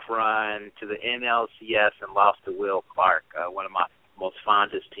playoff run to the NLCS and lost to Will Clark, one of my most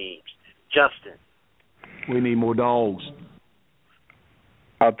fondest teams. Justin. We need more dogs.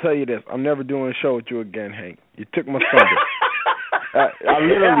 I'll tell you this. I'm never doing a show with you again, Hank. You took my thunder.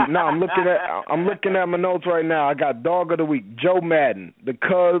 I'm looking at my notes right now. I got dog of the week, Joe Madden. The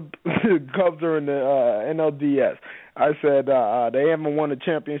Cubs are in the NLDS. I said they haven't won a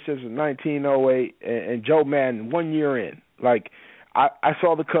championship since 1908, and Joe Madden 1 year in. Like I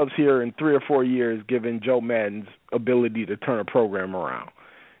saw the Cubs here in 3 or 4 years, given Joe Madden's ability to turn a program around.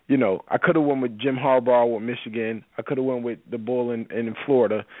 You know, I could have went with Jim Harbaugh with Michigan. I could have went with the Bull in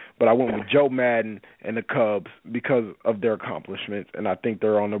Florida, but I went with Joe Madden and the Cubs because of their accomplishments, and I think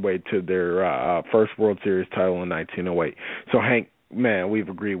they're on their way to their first World Series title in 1908. So, Hank, man, we've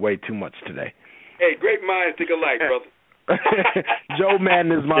agreed way too much today. Hey, great minds think alike, brother. Joe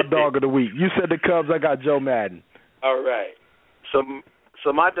Madden is my dog of the week. You said the Cubs, I got Joe Madden. All right.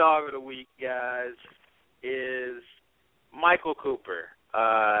 So my dog of the week, guys, is Michael Cooper.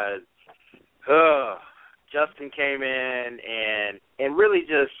 Justin came in and really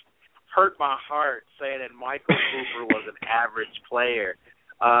just hurt my heart saying that Michael Cooper was an average player.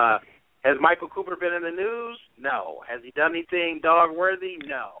 Has Michael Cooper been in the news? No. Has he done anything dog-worthy?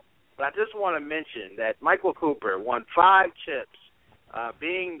 No. But I just want to mention that Michael Cooper won 5 chips,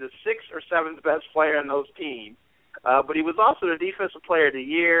 being the 6th or 7th best player on those teams. But he was also the Defensive Player of the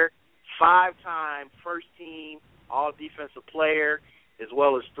Year, 5-time first-team All-Defensive Player, as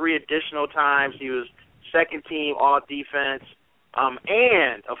well as 3 additional times he was second-team All-Defense.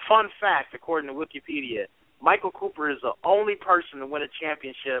 And a fun fact, according to Wikipedia, Michael Cooper is the only person to win a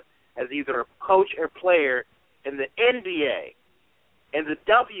championship as either a coach or player in the NBA, in the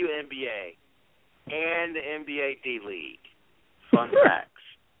WNBA, and the NBA D-League. Fun facts.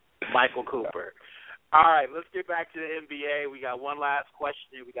 Michael Cooper. All right, let's get back to the NBA. We got one last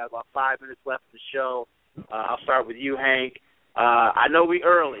question. We got about 5 minutes left of the show. I'll start with you, Hank. I know we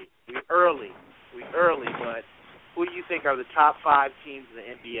early, but who do you think are the top 5 teams in the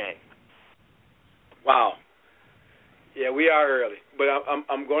NBA? Wow. Yeah, we are early, but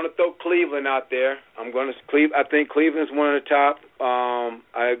I'm going to throw Cleveland out there. I think Cleveland's one of the top. I'm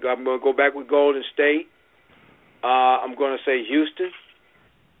going to go back with Golden State. I'm going to say Houston.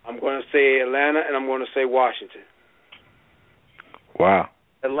 I'm going to say Atlanta, and I'm going to say Washington. Wow.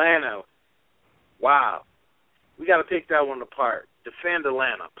 Atlanta. Wow. We got to pick that one apart. Defend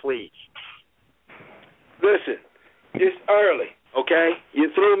Atlanta, please. Listen, it's early, okay?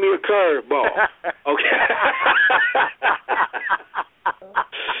 You threw me a curveball, okay?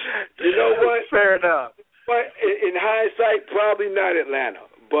 You know what? Fair enough. But in hindsight, probably not Atlanta.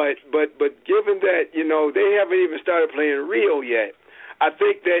 But given that, you know, they haven't even started playing Rio yet, I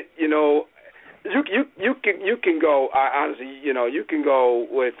think that, you know, you can go. Honestly, you know, you can go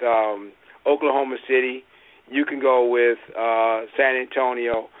with Oklahoma City. You can go with San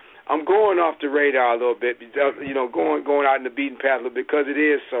Antonio. I'm going off the radar a little bit, you know, going out in the beaten path a little bit because it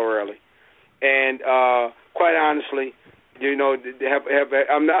is so early. And quite honestly, you know,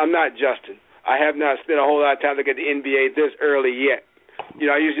 I'm not Justin. I have not spent a whole lot of time looking at the NBA this early yet. You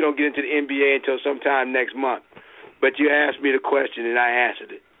know, I usually don't get into the NBA until sometime next month. But you asked me the question, and I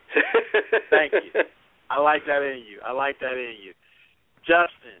answered it. Thank you. I like that in you.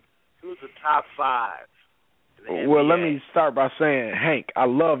 Justin, who's the top 5? Well, let me start by saying, Hank, I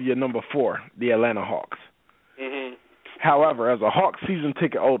love your number 4, the Atlanta Hawks. Mm-hmm. However, as a Hawks season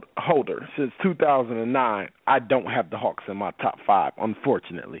ticket holder since 2009, I don't have the Hawks in my top 5,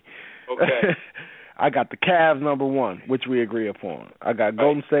 unfortunately. Okay. I got the Cavs number 1, which we agree upon. I got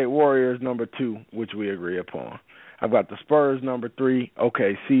Golden State Warriors number 2, which we agree upon. I've got the Spurs number 3,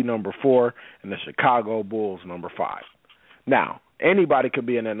 OKC number 4, and the Chicago Bulls number 5. Now, anybody could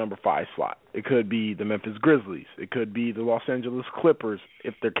be in that number 5 slot. It could be the Memphis Grizzlies. It could be the Los Angeles Clippers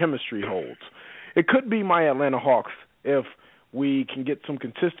if their chemistry holds. It could be my Atlanta Hawks if we can get some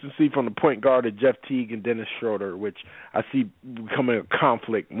consistency from the point guard of Jeff Teague and Dennis Schroeder, which I see becoming a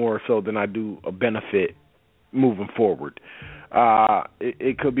conflict more so than I do a benefit moving forward.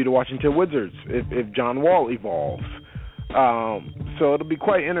 It could be the Washington Wizards if John Wall evolves. So it'll be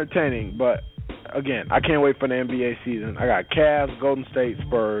quite entertaining, but again, I can't wait for the NBA season. I got Cavs, Golden State,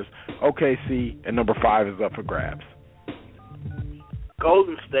 Spurs, OKC, and number 5 is up for grabs.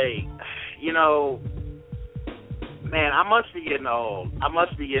 Golden State, you know, man, I must be getting old.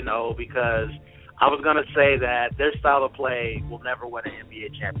 Because I was going to say that their style of play will never win an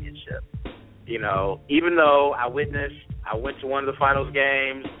NBA championship. You know, even though I went to one of the finals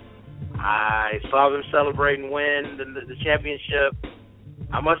games, I saw them celebrate and win the championship,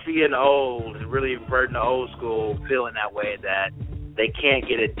 I must be getting old and really reverting to old school, feeling that way, that they can't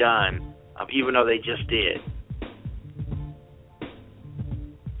get it done, even though they just did.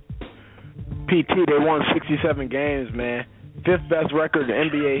 PT, they won 67 games, man. 5th best record in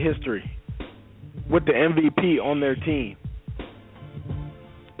NBA history, with the MVP on their team.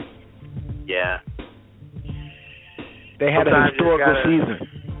 Yeah. They had a historical season.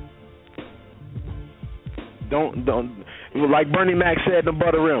 Don't, like Bernie Mac said in the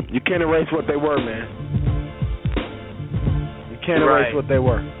Butter Rim, you can't erase what they were, man. You can't erase what they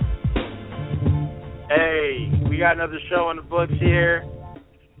were. Hey, we got another show in the books here.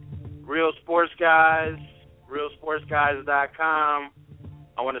 Real Sports Guys, realsportsguys.com.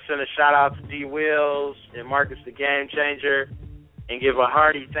 I want to send a shout out to D. Wills and Marcus the Game Changer, and give a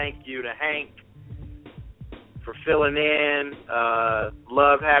hearty thank you to Hank for filling in.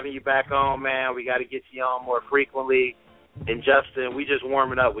 Love having you back on, man. We got to get you on more frequently. And Justin, we just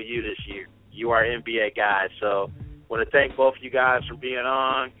warming up with you this year. You are NBA guys, so want to thank both of you guys for being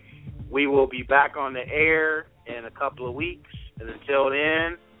on. We will be back on the air in a couple of weeks, and until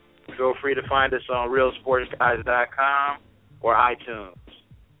then, feel free to find us on realsportsguys.com or iTunes.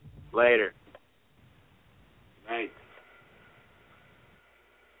 Later. Right.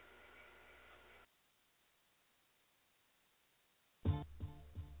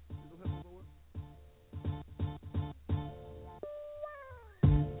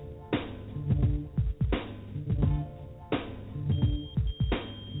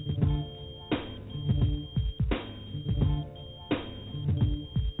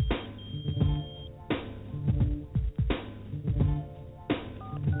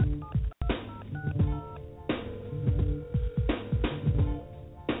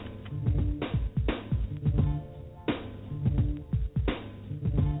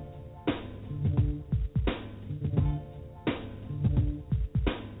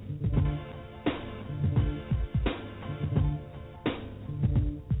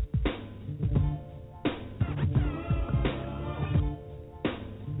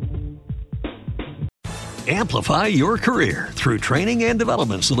 Amplify your career through training and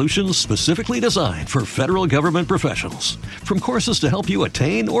development solutions specifically designed for federal government professionals. From courses to help you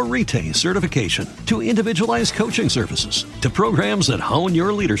attain or retain certification, to individualized coaching services, to programs that hone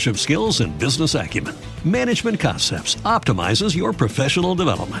your leadership skills and business acumen, Management Concepts optimizes your professional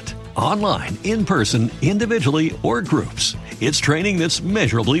development. Online, in person, individually, or groups, it's training that's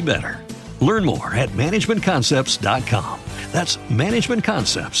measurably better. Learn more at managementconcepts.com. That's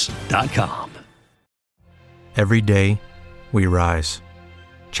managementconcepts.com. Every day, we rise,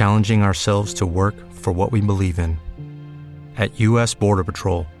 challenging ourselves to work for what we believe in. At U.S. Border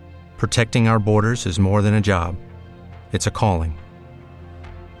Patrol, protecting our borders is more than a job. It's a calling.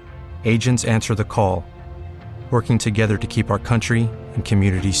 Agents answer the call, working together to keep our country and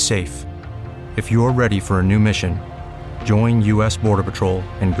communities safe. If you're ready for a new mission, join U.S. Border Patrol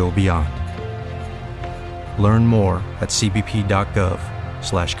and go beyond. Learn more at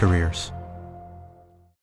cbp.gov/careers.